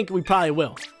I think we probably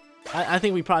will. I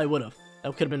think we probably would have.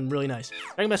 That could have been really nice.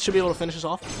 Dragon Breath should be able to finish us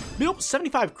off. Nope,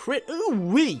 75 crit. Ooh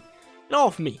wee. Get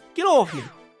off me. Get off me.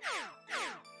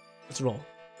 Let's roll.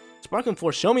 Sparkling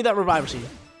Force, show me that Reviver Seed.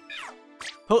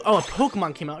 Oh, a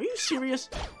Pokemon came out. Are you serious?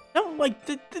 No, like,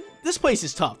 this place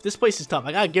is tough. This place is tough.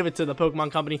 I gotta give it to the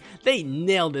Pokemon Company. They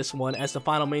nailed this one as the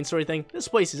final main story thing. This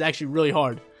place is actually really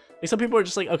hard. Like, some people are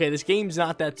just like, okay, this game's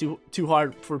not that too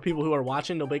hard for people who are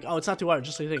watching. They'll be like, oh, it's not too hard.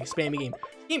 Just like a spammy game.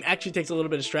 The game actually takes a little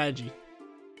bit of strategy.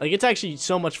 Like, it's actually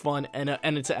so much fun, and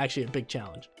it's actually a big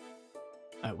challenge.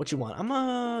 All right, what you want? I'm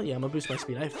gonna boost my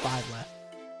speed. I have 5 left,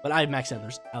 but I have max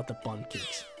Enders out the bun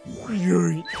cakes.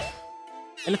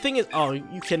 And the thing is, oh,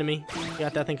 you kidding me? You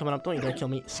got that thing coming up. Don't you dare kill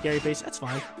me. Scary face. That's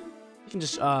fine. You can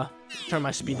just turn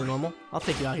my speed to normal. I'll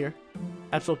take you out here.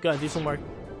 Absol, go ahead, do some work.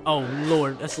 Oh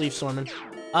lord, that's Leaf Storming.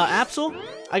 Absol,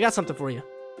 I got something for you.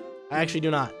 I actually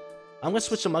do not. I'm gonna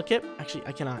switch to Mudkip. Actually,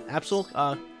 I cannot.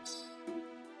 Absol,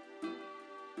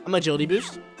 I'm Agility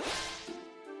Boost.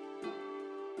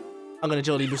 I'm gonna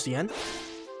Agility Boost again.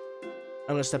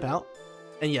 I'm gonna step out.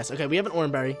 And yes, okay, we have an Oran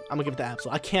Berry. I'm gonna give it to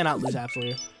Absol. I cannot lose Absol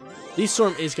here. Leaf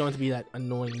Storm is going to be that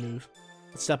annoying move.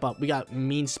 Let's step up. We got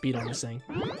mean speed on this thing.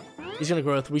 He's gonna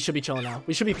growth. We should be chilling now.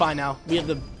 We should be fine now. We have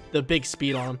the big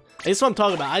speed on him. That's what I'm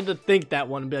talking about. I had to think that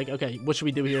one and be like, okay, what should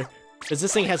we do here? Because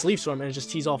this thing has Leaf Storm and it just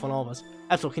tees off on all of us.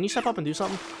 Absol, can you step up and do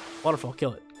something? Waterfall,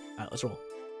 kill it. Alright, let's roll.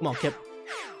 Come on, Kip.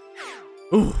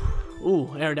 Ooh,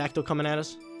 Aerodactyl coming at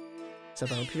us.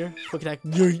 Step up here. Quick attack.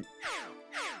 Nice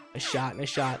shot, nice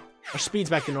shot. Our speed's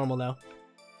back to normal though.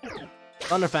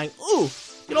 Thunderfang. Ooh,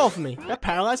 get off of me. That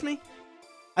paralyzed me?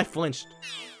 I flinched.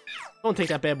 Don't take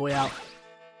that bad boy out.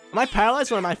 Am I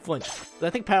paralyzed or am I flinched? I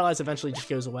think paralyzed eventually just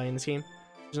goes away in this game.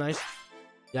 Which is nice.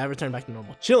 Yeah, I returned back to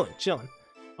normal. Chilling.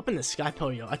 Up in the sky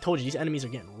pillar, yo. I told you, these enemies are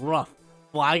getting rough.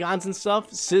 Flygons and stuff.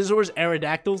 Scizors,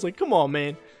 Aerodactyls. Like, come on,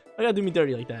 man. I gotta do me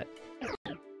dirty like that.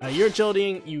 Alright, you're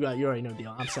agilitying. You already know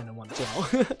deal. I'm sending one as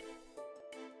well.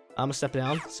 I'm gonna step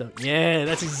down. So, yeah,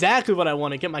 that's exactly what I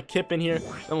want to get my Kip in here.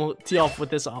 And we'll tee off with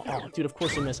this. Oh, dude, of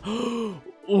course we missed.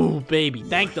 Ooh, baby.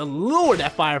 Thank the Lord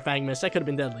that Fire Fang missed. That could have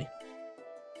been deadly.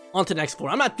 On to the next floor.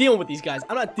 I'm not dealing with these guys.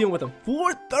 I'm not dealing with them.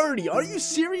 430. Are you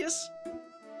serious?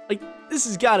 Like, this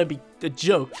has got to be a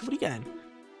joke. What are you getting?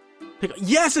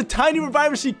 Yes, a tiny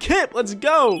Reviver Seed. Kip, let's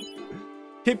go.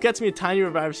 Kip gets me a tiny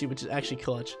Reviver Seed, which is actually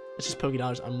clutch. It's just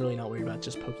Poké-Dollars. I'm really not worried about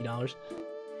just Poké-Dollars.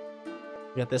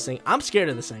 We got this thing. I'm scared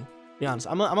of this thing. To be honest.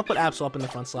 I'm gonna put Absol up in the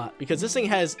front slot because this thing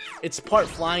has its part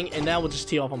flying, and that will just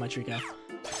tee off on my Trico.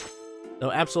 So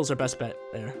Absol's our best bet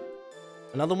there.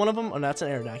 Another one of them? Oh, no, that's an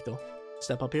Aerodactyl.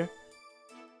 Step up here.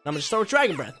 I'm gonna just start with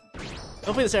Dragon Breath.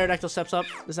 Hopefully this Aerodactyl steps up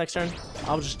this next turn.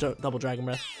 I'll just double Dragon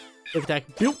Breath. Quick attack.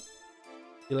 Boop. See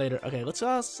you later. Okay, let's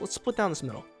split down this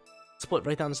middle. Split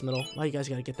right down this middle. Why you guys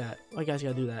gotta get that? Why you guys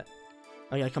gotta do that?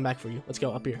 I gotta come back for you. Let's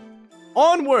go up here.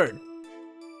 Onward!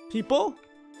 People?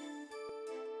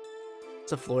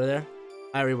 It's a floor there.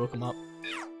 I already woke him up.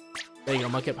 There you go,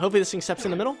 Mudkip. Hopefully this thing steps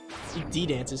in the middle. He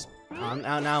D-dances.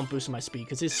 Now I'm boosting my speed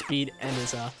because his speed and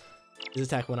his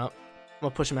attack went up.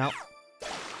 gonna push him out.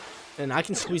 And I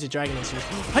can squeeze a Dragon Lance here.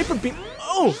 Hyper Beam.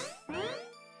 Oh!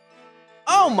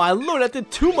 Oh my lord, that did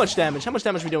too much damage. How much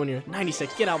damage are we doing here?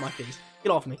 96. Get out of my face.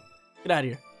 Get off me. Get out of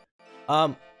here.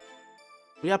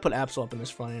 We gotta put Absol up in this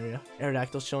front area.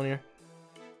 Aerodactyl's chilling here.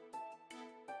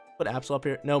 Put Absol up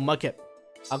here. No, Mudkip.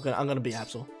 I'm gonna be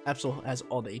Absol. Absol has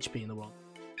all the HP in the world.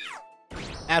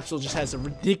 Absol just has a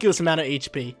ridiculous amount of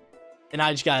HP. And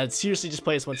I just gotta seriously just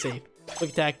play this one safe. Quick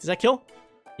attack. Does that kill?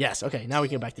 Yes. Okay, now we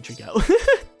can go back to Trico.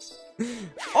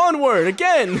 Onward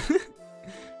again.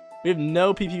 We have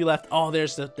no PP left. Oh,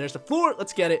 there's the floor.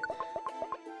 Let's get it.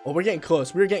 Oh, we're getting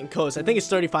close. We're getting close. I think it's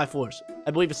 35 floors.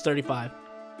 I believe it's 35.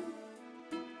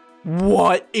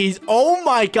 What is... Oh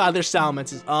my god, there's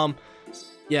Salamence.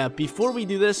 Yeah, before we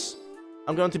do this,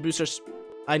 I'm going to boost our...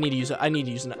 I need to use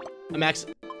a max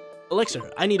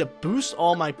elixir. I need to boost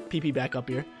all my PP back up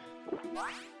here.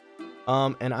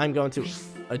 And I'm going to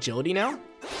agility now.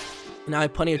 Now I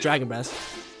have plenty of Dragon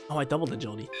Breath. Oh, I doubled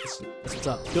agility. That's what's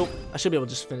up. Yup. I should be able to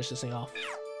just finish this thing off.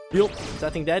 Yup. Is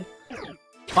that thing dead?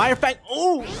 Fire Fang.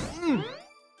 Oh!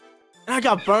 And I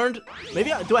got burned.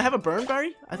 Maybe do I have a burn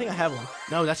berry? I think I have one.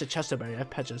 No, that's a Chesto berry. I have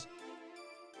Petchas.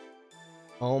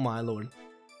 Oh my lord.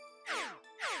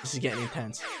 This is getting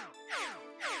intense.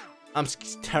 I'm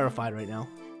terrified right now.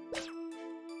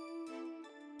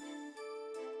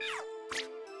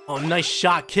 Oh, nice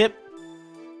shot, Kip.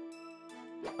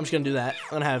 I'm just gonna do that.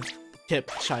 I'm gonna have Kip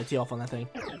Shy T off on that thing.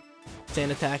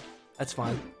 Sand attack. That's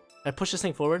fine. I push this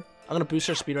thing forward. I'm gonna boost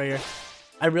her speed right here.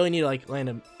 I really need to like land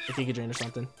a Giga Drain or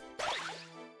something.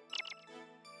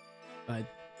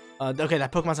 Okay,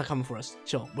 that Pokemon's not coming for us.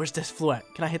 Chill. Where's this floor at?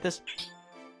 Can I hit this?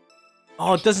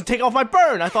 Oh, it doesn't take off my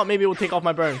burn. I thought maybe it would take off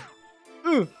my burn.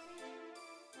 Do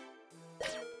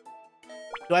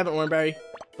I have an Orange Berry?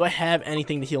 Do I have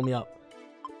anything to heal me up?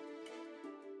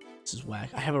 This is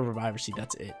whack. I have a Reviver Seed.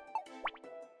 That's it.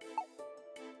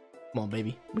 Come on,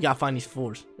 baby. We gotta find these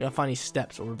floors. We gotta find these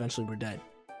steps, or eventually we're dead.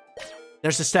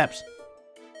 There's the steps.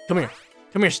 Come here.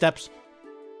 Come here, steps.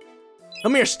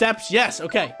 Come here, steps. Yes,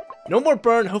 okay. No more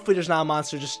burn. Hopefully there's not a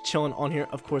monster just chilling on here.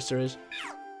 Of course there is.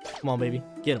 Come on, baby.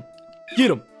 Get him.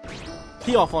 Get him.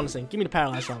 Pee off on this thing. Give me the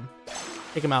paralyze on him.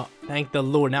 Take him out. Thank the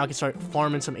Lord. Now I can start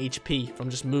farming some HP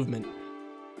from just movement.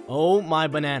 Oh, my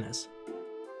bananas.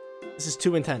 This is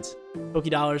too intense. Poké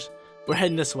Dollars. We're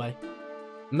heading this way.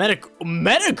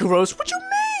 Metagross? What you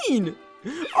mean?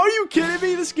 Are you kidding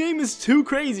me? This game is too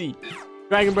crazy.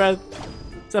 Dragon Breath.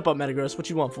 Step up, Metagross. What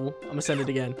you want, fool? I'm gonna send it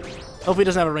again. Hopefully he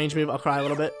doesn't have a range move. I'll cry a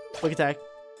little bit. Quick attack.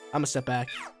 I'm gonna step back.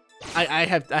 I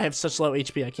have such low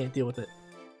HP. I can't deal with it.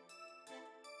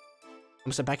 I'm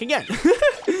gonna step back again.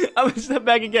 I'm gonna step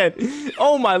back again.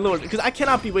 Oh my lord. Because I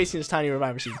cannot be wasting this tiny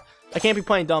Reviver Seed. I can't be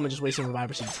playing dumb and just wasting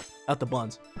Reviver Seeds out the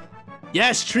buns.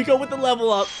 Yes, Trico with the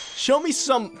level up. Show me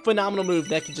some phenomenal move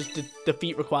that can just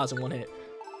defeat Rayquaza in one hit.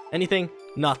 Anything?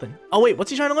 Nothing. Oh wait,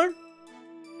 what's he trying to learn?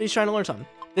 He's trying to learn something.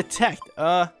 Detect.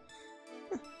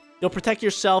 You'll protect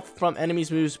yourself from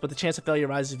enemies' moves, but the chance of failure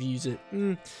rises if you use it.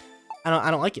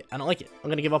 I don't like it. I don't like it. I'm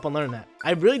gonna give up on learning that.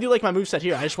 I really do like my moveset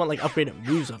here. I just want like upgraded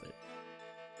moves of it.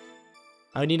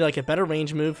 I need like a better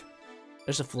range move.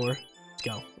 There's the floor. Let's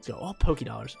go. Let's go. Oh, Poké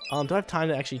Dollars. Do I have time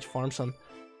to actually farm some?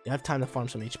 Yeah, I have time to farm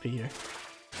some HP here.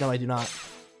 No, I do not.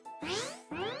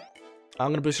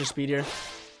 I'm gonna boost your speed here.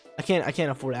 I can't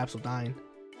afford Absol dying.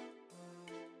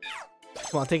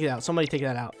 Come on, take it out. Somebody take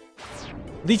that out.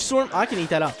 Leaf Storm. I can eat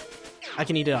that up. I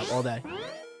can eat it up all day.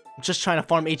 I'm just trying to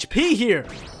farm HP here.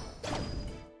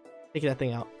 Take that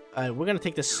thing out. Alright, we're gonna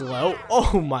take this slow.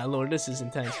 Oh my lord, this is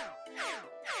intense.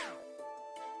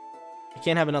 I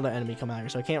can't have another enemy come out here,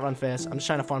 so I can't run fast. I'm just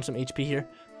trying to farm some HP here.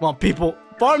 Come on, people.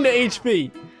 Farm the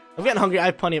HP. I'm getting hungry. I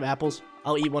have plenty of apples.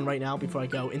 I'll eat one right now before I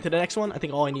go into the next one. I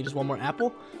think all I need is one more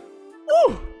apple.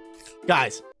 Woo!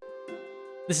 Guys,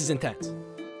 this is intense.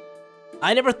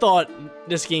 I never thought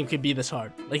this game could be this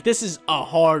hard. Like, this is a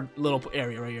hard little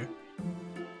area right here.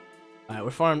 Alright,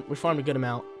 we farmed a good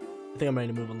amount. I think I'm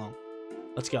ready to move along.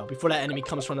 Let's go. Before that enemy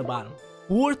comes from the bottom.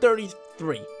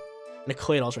 433. And the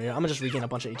Claydol's right here. I'm gonna just regain a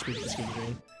bunch of HP with this Giga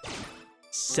Drain.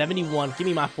 71. Give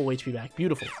me my full HP back.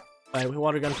 Beautiful. Alright,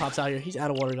 Water Gun pops out here. He's out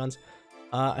of Water Guns.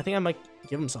 I think I might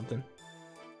give him something.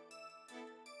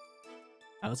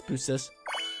 Alright, let's boost this.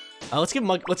 Let's give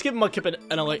Mudkip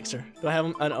an elixir. Do I have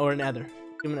him? Or an Ether.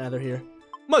 Give him an Ether here.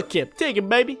 Mudkip, take it,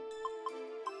 baby.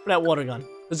 For that Water Gun.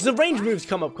 Because the range moves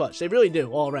come up clutch. They really do,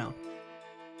 all around.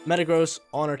 Metagross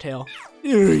on her tail.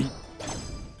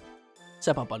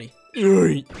 Step up, buddy.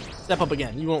 Step up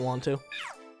again. You won't want to.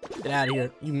 Get out of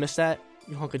here. You missed that?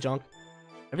 You hunk of junk.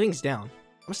 Everything's down.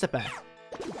 I'm gonna step back.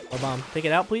 Oh, bomb. Take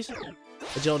it out, please.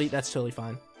 Agility, that's totally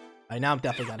fine. Alright, now I'm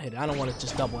definitely gonna hit it. I don't want it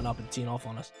just doubling up and teeing off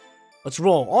on us. Let's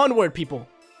roll. Onward, people.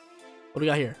 What do we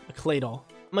got here? A clay doll.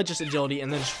 I might just agility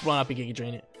and then just run up and Giga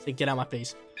Drain it. Say, get out my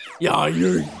face. Yeah,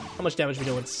 yeah. How much damage we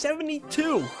doing?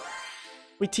 72.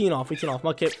 We teeing off.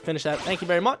 Mudkip, finish that. Thank you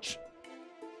very much.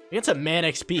 We get some man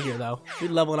XP here, though.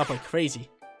 We're leveling up like crazy.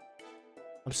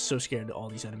 I'm so scared of all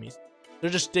these enemies. They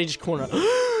just corner.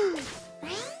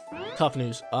 Tough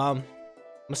news. I'm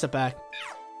gonna step back.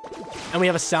 And we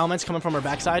have a Salamence coming from our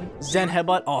backside. Zen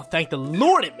Headbutt. Oh, thank the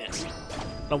Lord it missed.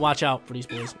 But watch out for these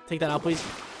boys. Take that out, please.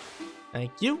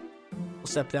 Thank you. We'll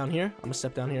step down here. I'm gonna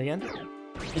step down here again.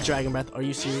 The Dragon Breath. Are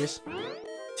you serious?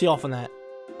 Tee off on that.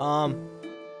 I'm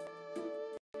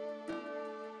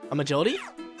agility.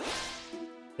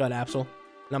 Got Absol.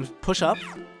 And I'm push up.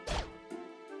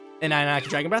 And I can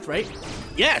Dragon Breath, right?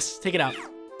 Yes! Take it out.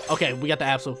 Okay, we got the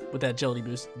Absol with that agility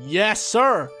boost. Yes,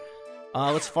 sir!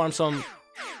 Let's farm some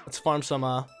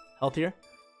health here.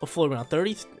 What floor are we on?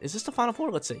 30? Is this the final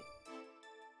floor? Let's see.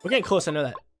 We're getting close, I know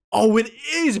that. Oh, it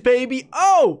is, baby!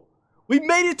 Oh! We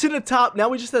made it to the top. Now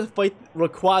we just have to fight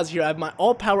Rayquaza here. I have my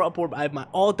all power up orb. I have my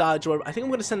all dodge orb. I think I'm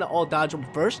going to send the all dodge orb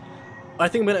first. Or I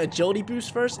think I'm going to agility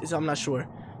boost first. I'm not sure.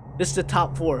 This is the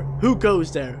top 4. Who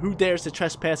goes there? Who dares to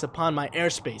trespass upon my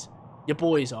airspace? Your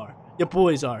boys are. Your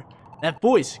boys are. That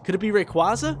voice. Could it be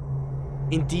Rayquaza?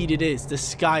 Indeed it is. The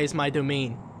sky is my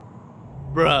domain.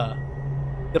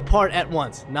 Bruh. Depart at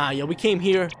once. Nah, yo, we came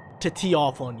here to tee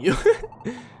off on you.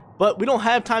 But we don't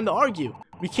have time to argue.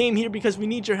 We came here because we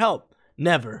need your help.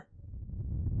 Never.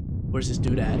 Where's this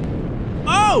dude at?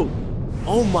 Oh!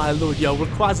 Oh my lord, yo,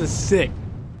 Rayquaza's sick.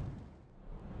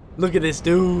 Look at this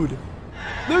dude.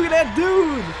 Look at that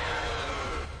dude.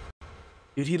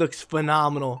 Dude, he looks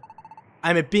phenomenal.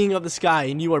 I'm a being of the sky,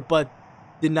 and you are but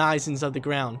denizens of the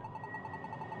ground.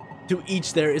 To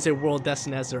each there is a world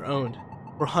destined as their own.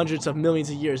 For hundreds of millions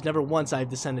of years, never once I have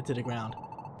descended to the ground.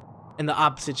 And the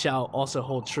opposite shall also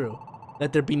hold true.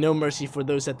 Let there be no mercy for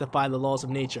those that defy the laws of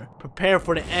nature. Prepare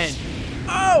for the end.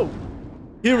 Oh!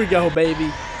 Here we go, baby.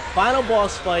 Final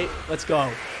boss fight. Let's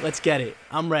go. Let's get it.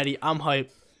 I'm ready. I'm hyped.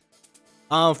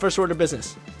 First order of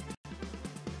business.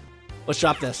 Let's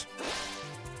drop this.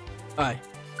 Alright.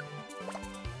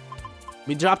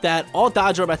 We drop that. All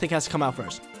dodge orb I think has to come out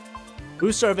first.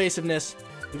 Boost our evasiveness.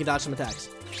 We can dodge some attacks.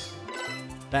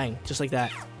 Bang. Just like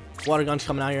that. Water gun's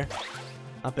coming out here.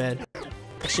 Not bad.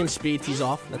 Extreme speed tees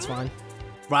off. That's fine.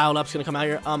 Riled up's gonna come out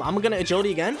here. I'm gonna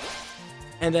agility again.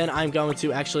 And then I'm going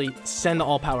to actually send the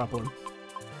all power up orb.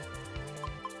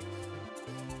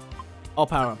 All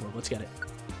power up orb. Let's get it.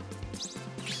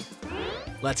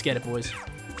 Let's get it, boys.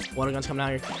 Water gun's coming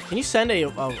out here. Can you send a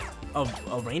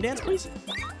rain dance, please?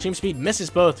 Extreme speed misses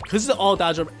both because of the all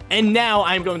dodge orb. And now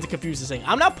I'm going to confuse this thing.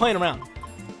 I'm not playing around.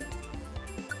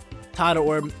 Tidal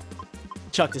orb.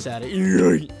 Chuck this at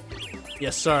it.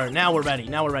 Yes, sir. Now we're ready.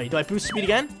 Now we're ready. Do I boost speed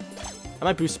again? I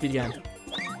might boost speed again.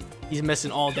 He's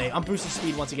missing all day. I'm boosting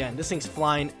speed once again. This thing's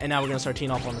flying, and now we're going to start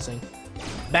teeing off on this thing.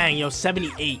 Bang, yo,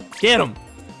 78. Get him.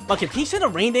 Mudkip, can you send a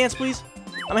rain dance, please?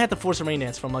 I'm going to have to force a rain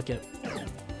dance from Mudkip.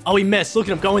 Oh, he missed. Look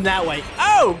at him going that way.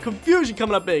 Oh, confusion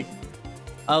coming up big.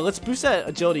 Let's boost that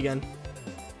agility again.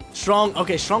 Strong.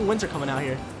 Okay, strong winds are coming out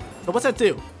here. But what's that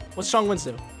do? What's strong winds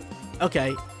do?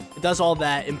 Okay, it does all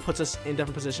that and puts us in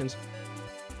different positions.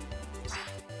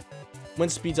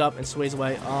 Wind speeds up and sways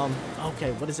away.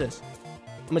 Okay, what is this?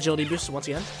 I'm agility boost once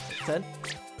again. Ted.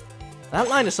 That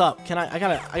line us up. Can I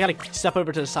gotta step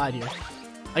over to the side here.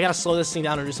 I gotta slow this thing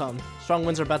down or do something. Strong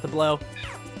winds are about to blow.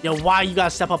 Yo, why you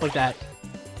gotta step up like that?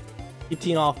 Keep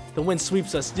teeing off. The wind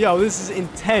sweeps us. Yo, this is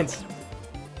intense.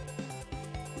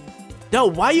 Yo,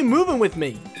 why are you moving with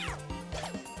me?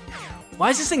 Why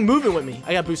is this thing moving with me?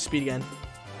 I got boost speed again.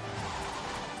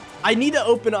 I need to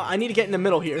open up. I need to get in the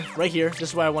middle here. Right here. This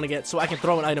is where I want to get. So I can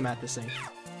throw an item at this thing.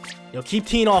 Yo, keep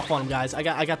teeing off on him, guys. I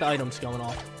got the items going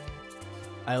off.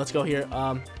 Alright, let's go here.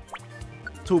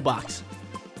 Toolbox.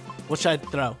 What should I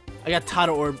throw? I got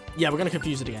Tidal Orb. Yeah, we're going to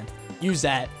confuse it again. Use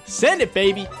that. Send it,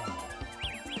 baby.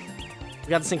 We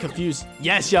got this thing confused.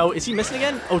 Yes, yo. Is he missing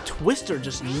again? Oh, Twister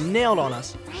just nailed on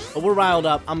us. But we're riled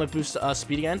up. I'm going to boost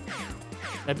speed again.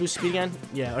 Can I boost speed again?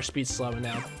 Yeah, our speed's slowing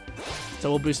down. So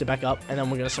we'll boost it back up, and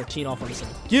then we're going to start teeing off on this thing.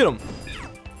 Get him!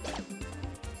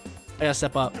 I gotta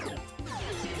step up.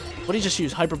 What did he just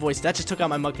use? Hyper Voice. That just took out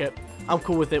my Mudkip. I'm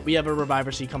cool with it. We have a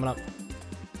Reviver Seed coming up.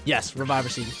 Yes, Reviver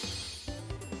Seed.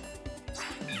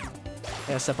 I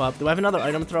gotta step up. Do I have another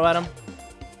item to throw at him?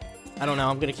 I don't know.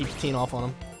 I'm going to keep teeing off on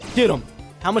him. Get him!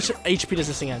 How much HP does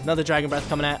this thing have? Another Dragon Breath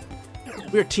coming at.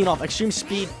 We are teeing off. Extreme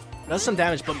Speed. Does some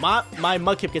damage, but my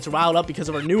Mudkip gets riled up because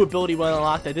of our new ability when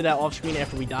unlocked. I did that off screen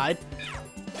after we died.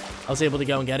 I was able to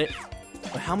go and get it.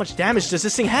 But how much damage does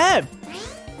this thing have?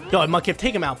 Go, Mudkip,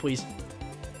 take him out, please.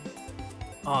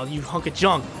 Oh, you hunk of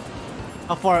junk.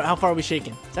 How far are we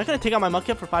shaking? Is that gonna take out my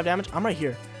Mudkip for 5 damage? I'm right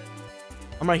here.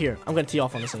 I'm gonna tee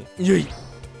off on this thing. Yay.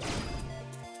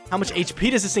 How much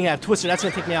HP does this thing have? Twister, that's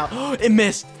gonna take me out. Oh, it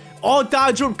missed. All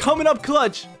dodge orb coming up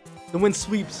clutch. The wind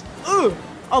sweeps. Ugh.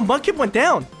 Oh, Mudkip went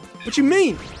down. What you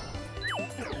mean?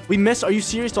 We missed. Are you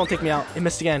serious? Don't take me out. It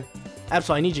missed again.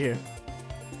 Absol, I need you here.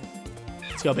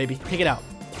 Let's go, baby. Take it out.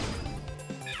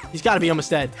 He's got to be almost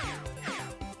dead.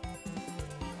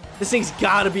 This thing's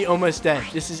got to be almost dead.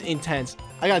 This is intense.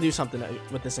 I got to do something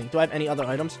with this thing. Do I have any other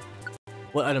items?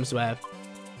 What items do I have?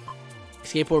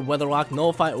 Escape orb, weather lock,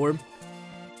 nullify orb.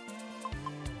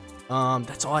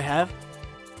 That's all I have.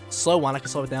 Slow one. I can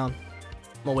slow it down.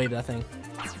 I'm gonna wave that thing.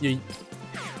 You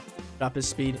drop his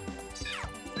speed.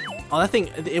 Oh, that thing,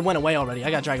 it went away already.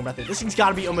 I got Dragon Breath. This thing's got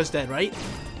to be almost dead, right?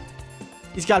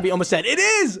 He's got to be almost dead. It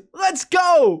is! Let's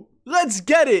go! Let's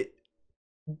get it!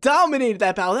 Dominated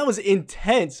that battle. That was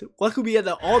intense. Luckily, we had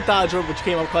the all dodge orb, which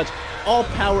came up clutch. All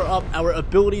power up. Our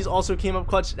abilities also came up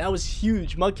clutch. That was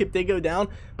huge. Mudkip did go down,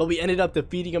 but we ended up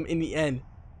defeating him in the end.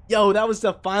 Yo, that was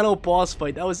the final boss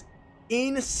fight. That was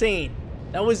insane.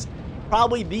 That was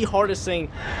probably the hardest thing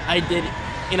I did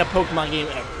in a Pokemon game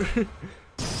ever.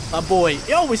 My boy.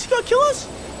 Yo, is he gonna kill us?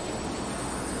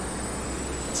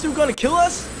 This dude gonna kill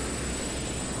us?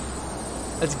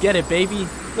 Let's get it, baby.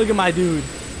 Look at my dude.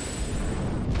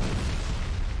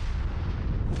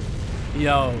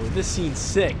 Yo, this scene's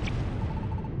sick.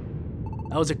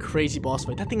 That was a crazy boss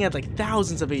fight. That thing had like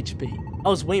thousands of HP. I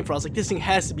was waiting for it. I was like, this thing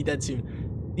has to be dead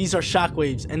soon. These are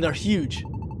shockwaves, and they're huge.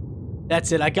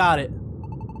 That's it. I got it.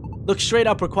 Look straight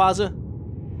up, Rayquaza.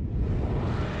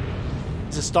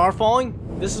 Is a star falling?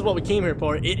 This is what we came here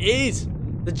for. It is!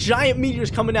 The giant meteor's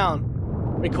coming down.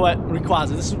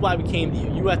 Rayquaza, this is why we came to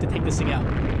you. You have to take this thing out.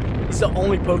 He's the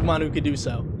only Pokemon who could do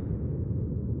so.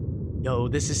 Yo,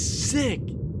 this is sick.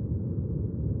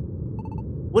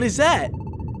 What is that?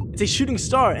 It's a shooting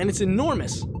star, and it's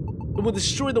enormous. It will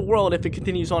destroy the world if it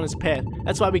continues on its path.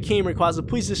 That's why we came, Rayquaza.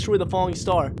 Please destroy the falling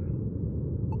star.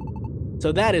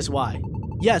 So that is why.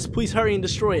 Yes, please hurry and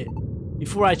destroy it.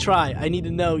 Before I try, I need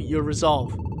to know your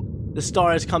resolve. The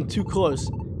star has come too close.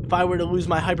 If I were to lose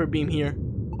my Hyper Beam here,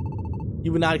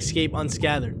 you would not escape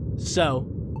unscathed. So,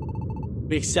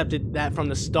 we accepted that from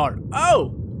the start.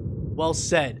 Oh! Well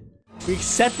said. We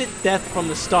accepted death from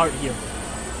the start here.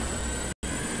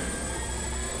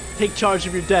 Take charge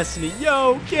of your destiny.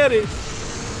 Yo, get it!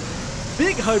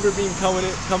 Big Hyper Beam coming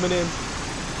in.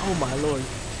 Oh my lord.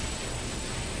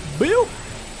 Bill!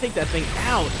 Take that thing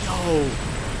out. Yo!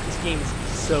 This game is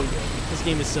so good. This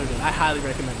game is so good. I highly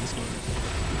recommend this game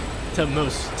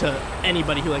to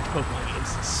anybody who likes Pokemon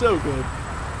games. It's so good.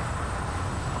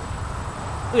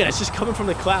 Look at it, it's just coming from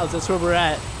the clouds. That's where we're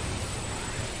at.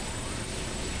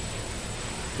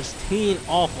 Just teeing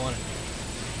off on it.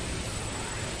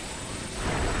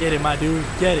 Get it, my dude.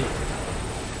 Get it.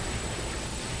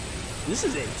 This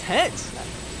is intense.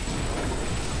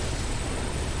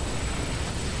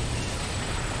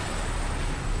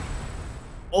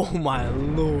 Oh my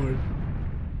lord.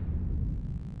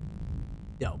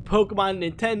 Yo, Pokemon,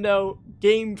 Nintendo,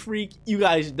 Game Freak, you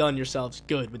guys done yourselves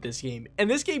good with this game. And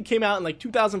this game came out in like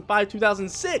 2005,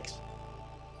 2006.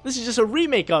 This is just a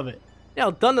remake of it. They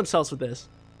outdone themselves with this.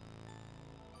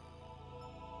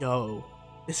 Yo,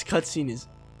 this cutscene is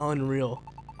unreal.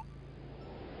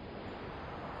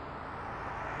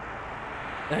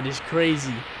 That is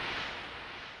crazy.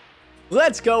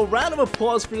 Let's go. Round of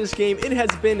applause for this game. It has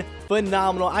been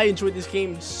phenomenal. I enjoyed this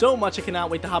game so much. I cannot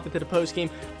wait to hop into the post game.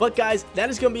 But guys, that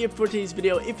is going to be it for today's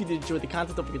video. If you did enjoy the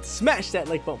content, don't forget to smash that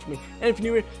like button for me. And if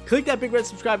you're new here, click that big red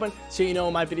subscribe button so you know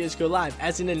when my videos go live.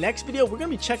 As in the next video, we're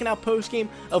going to be checking out post game,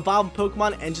 evolving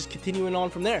Pokemon, and just continuing on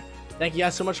from there. Thank you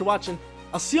guys so much for watching.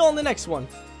 I'll see you all in the next one.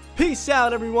 Peace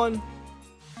out, everyone.